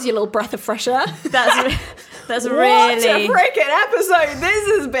 So that was your little breath of fresh air. That's What really... a freaking episode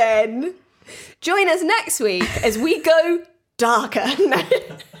this has been. Join us next week as we go darker.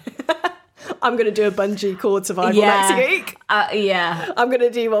 I'm going to do a bungee cord survival next week. Yeah. I'm going to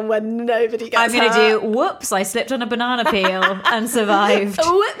do one where nobody gets I'm going to hurt. do, whoops, I slipped on a banana peel and survived.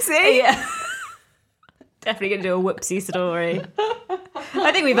 Whoopsie. Yeah. Definitely going to do a whoopsie story.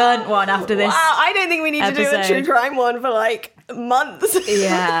 I think we've earned one after this. Wow, I don't think we need to do a episode. true crime one for like months.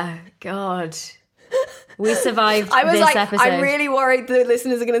 Yeah, God. We survived I was this like, episode. I'm really worried the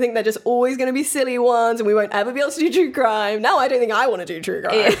listeners are going to think they're just always going to be silly ones and we won't ever be able to do true crime. No, I don't think I want to do true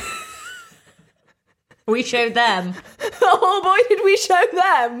crime. Yeah. We showed them. Oh boy, did we show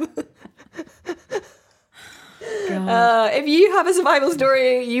them. If you have a survival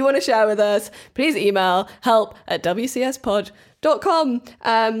story you want to share with us, please email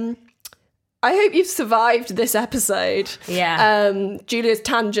help@wcspod.com. I hope you've survived this episode. Yeah. Julia's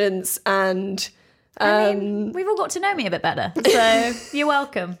tangents and... I mean, we've all got to know me a bit better. So you're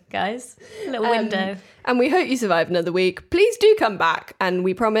welcome, guys. A little window. And we hope you survive another week. Please do come back. And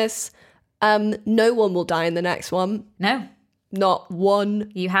we promise no one will die in the next one. No. Not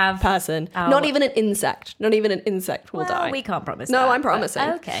one You have person. Not even an insect. Not even an insect will die. We can't promise No, that, I'm promising.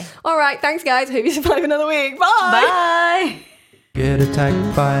 Okay. All right. Thanks, guys. Hope you survive another week. Bye. Bye. Get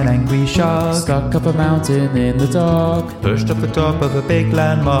attacked by an angry shark. Stuck up a mountain in the dark. Pushed off the top of a big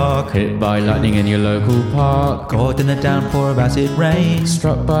landmark. Hit by lightning in your local park. Caught in a downpour of acid rain.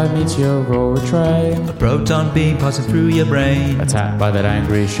 Struck by a meteor or a train. A proton beam passing through your brain. Attacked by that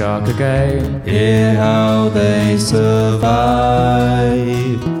angry shark again. Hear how they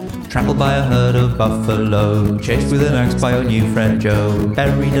survive. Trampled by a herd of buffalo. Chased with an axe by your new friend Joe.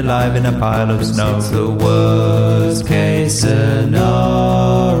 Buried alive in a pile of snow. It's the worst case scenario.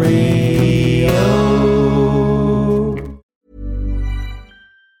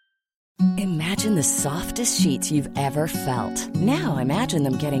 Imagine the softest sheets you've ever felt. Now imagine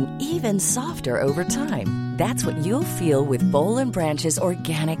them getting even softer over time. That's what you'll feel with Boll & Branch's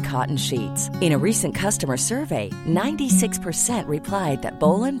organic cotton sheets. In a recent customer survey, 96% replied that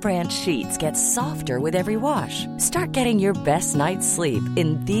Boll & Branch sheets get softer with every wash. Start getting your best night's sleep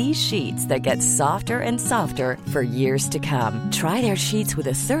in these sheets that get softer and softer for years to come. Try their sheets with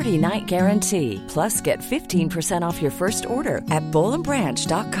a 30-night guarantee. Plus, get 15% off your first order at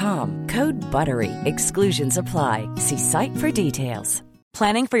bollandbranch.com. Code BUTTERY. Exclusions apply. See site for details.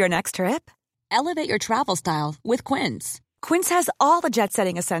 Planning for your next trip? Elevate your travel style with Quince. Quince has all the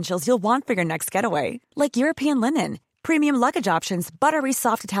jet-setting essentials you'll want for your next getaway, like European linen, premium luggage options, buttery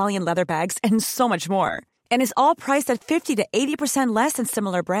soft Italian leather bags, and so much more. And is all priced at 50 to 80% less than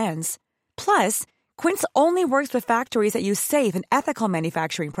similar brands. Plus, Quince only works with factories that use safe and ethical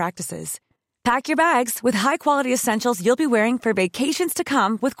manufacturing practices. Pack your bags with high-quality essentials you'll be wearing for vacations to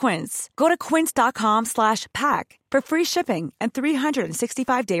come with Quince. Go to quince.com/pack for free shipping and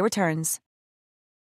 365-day returns.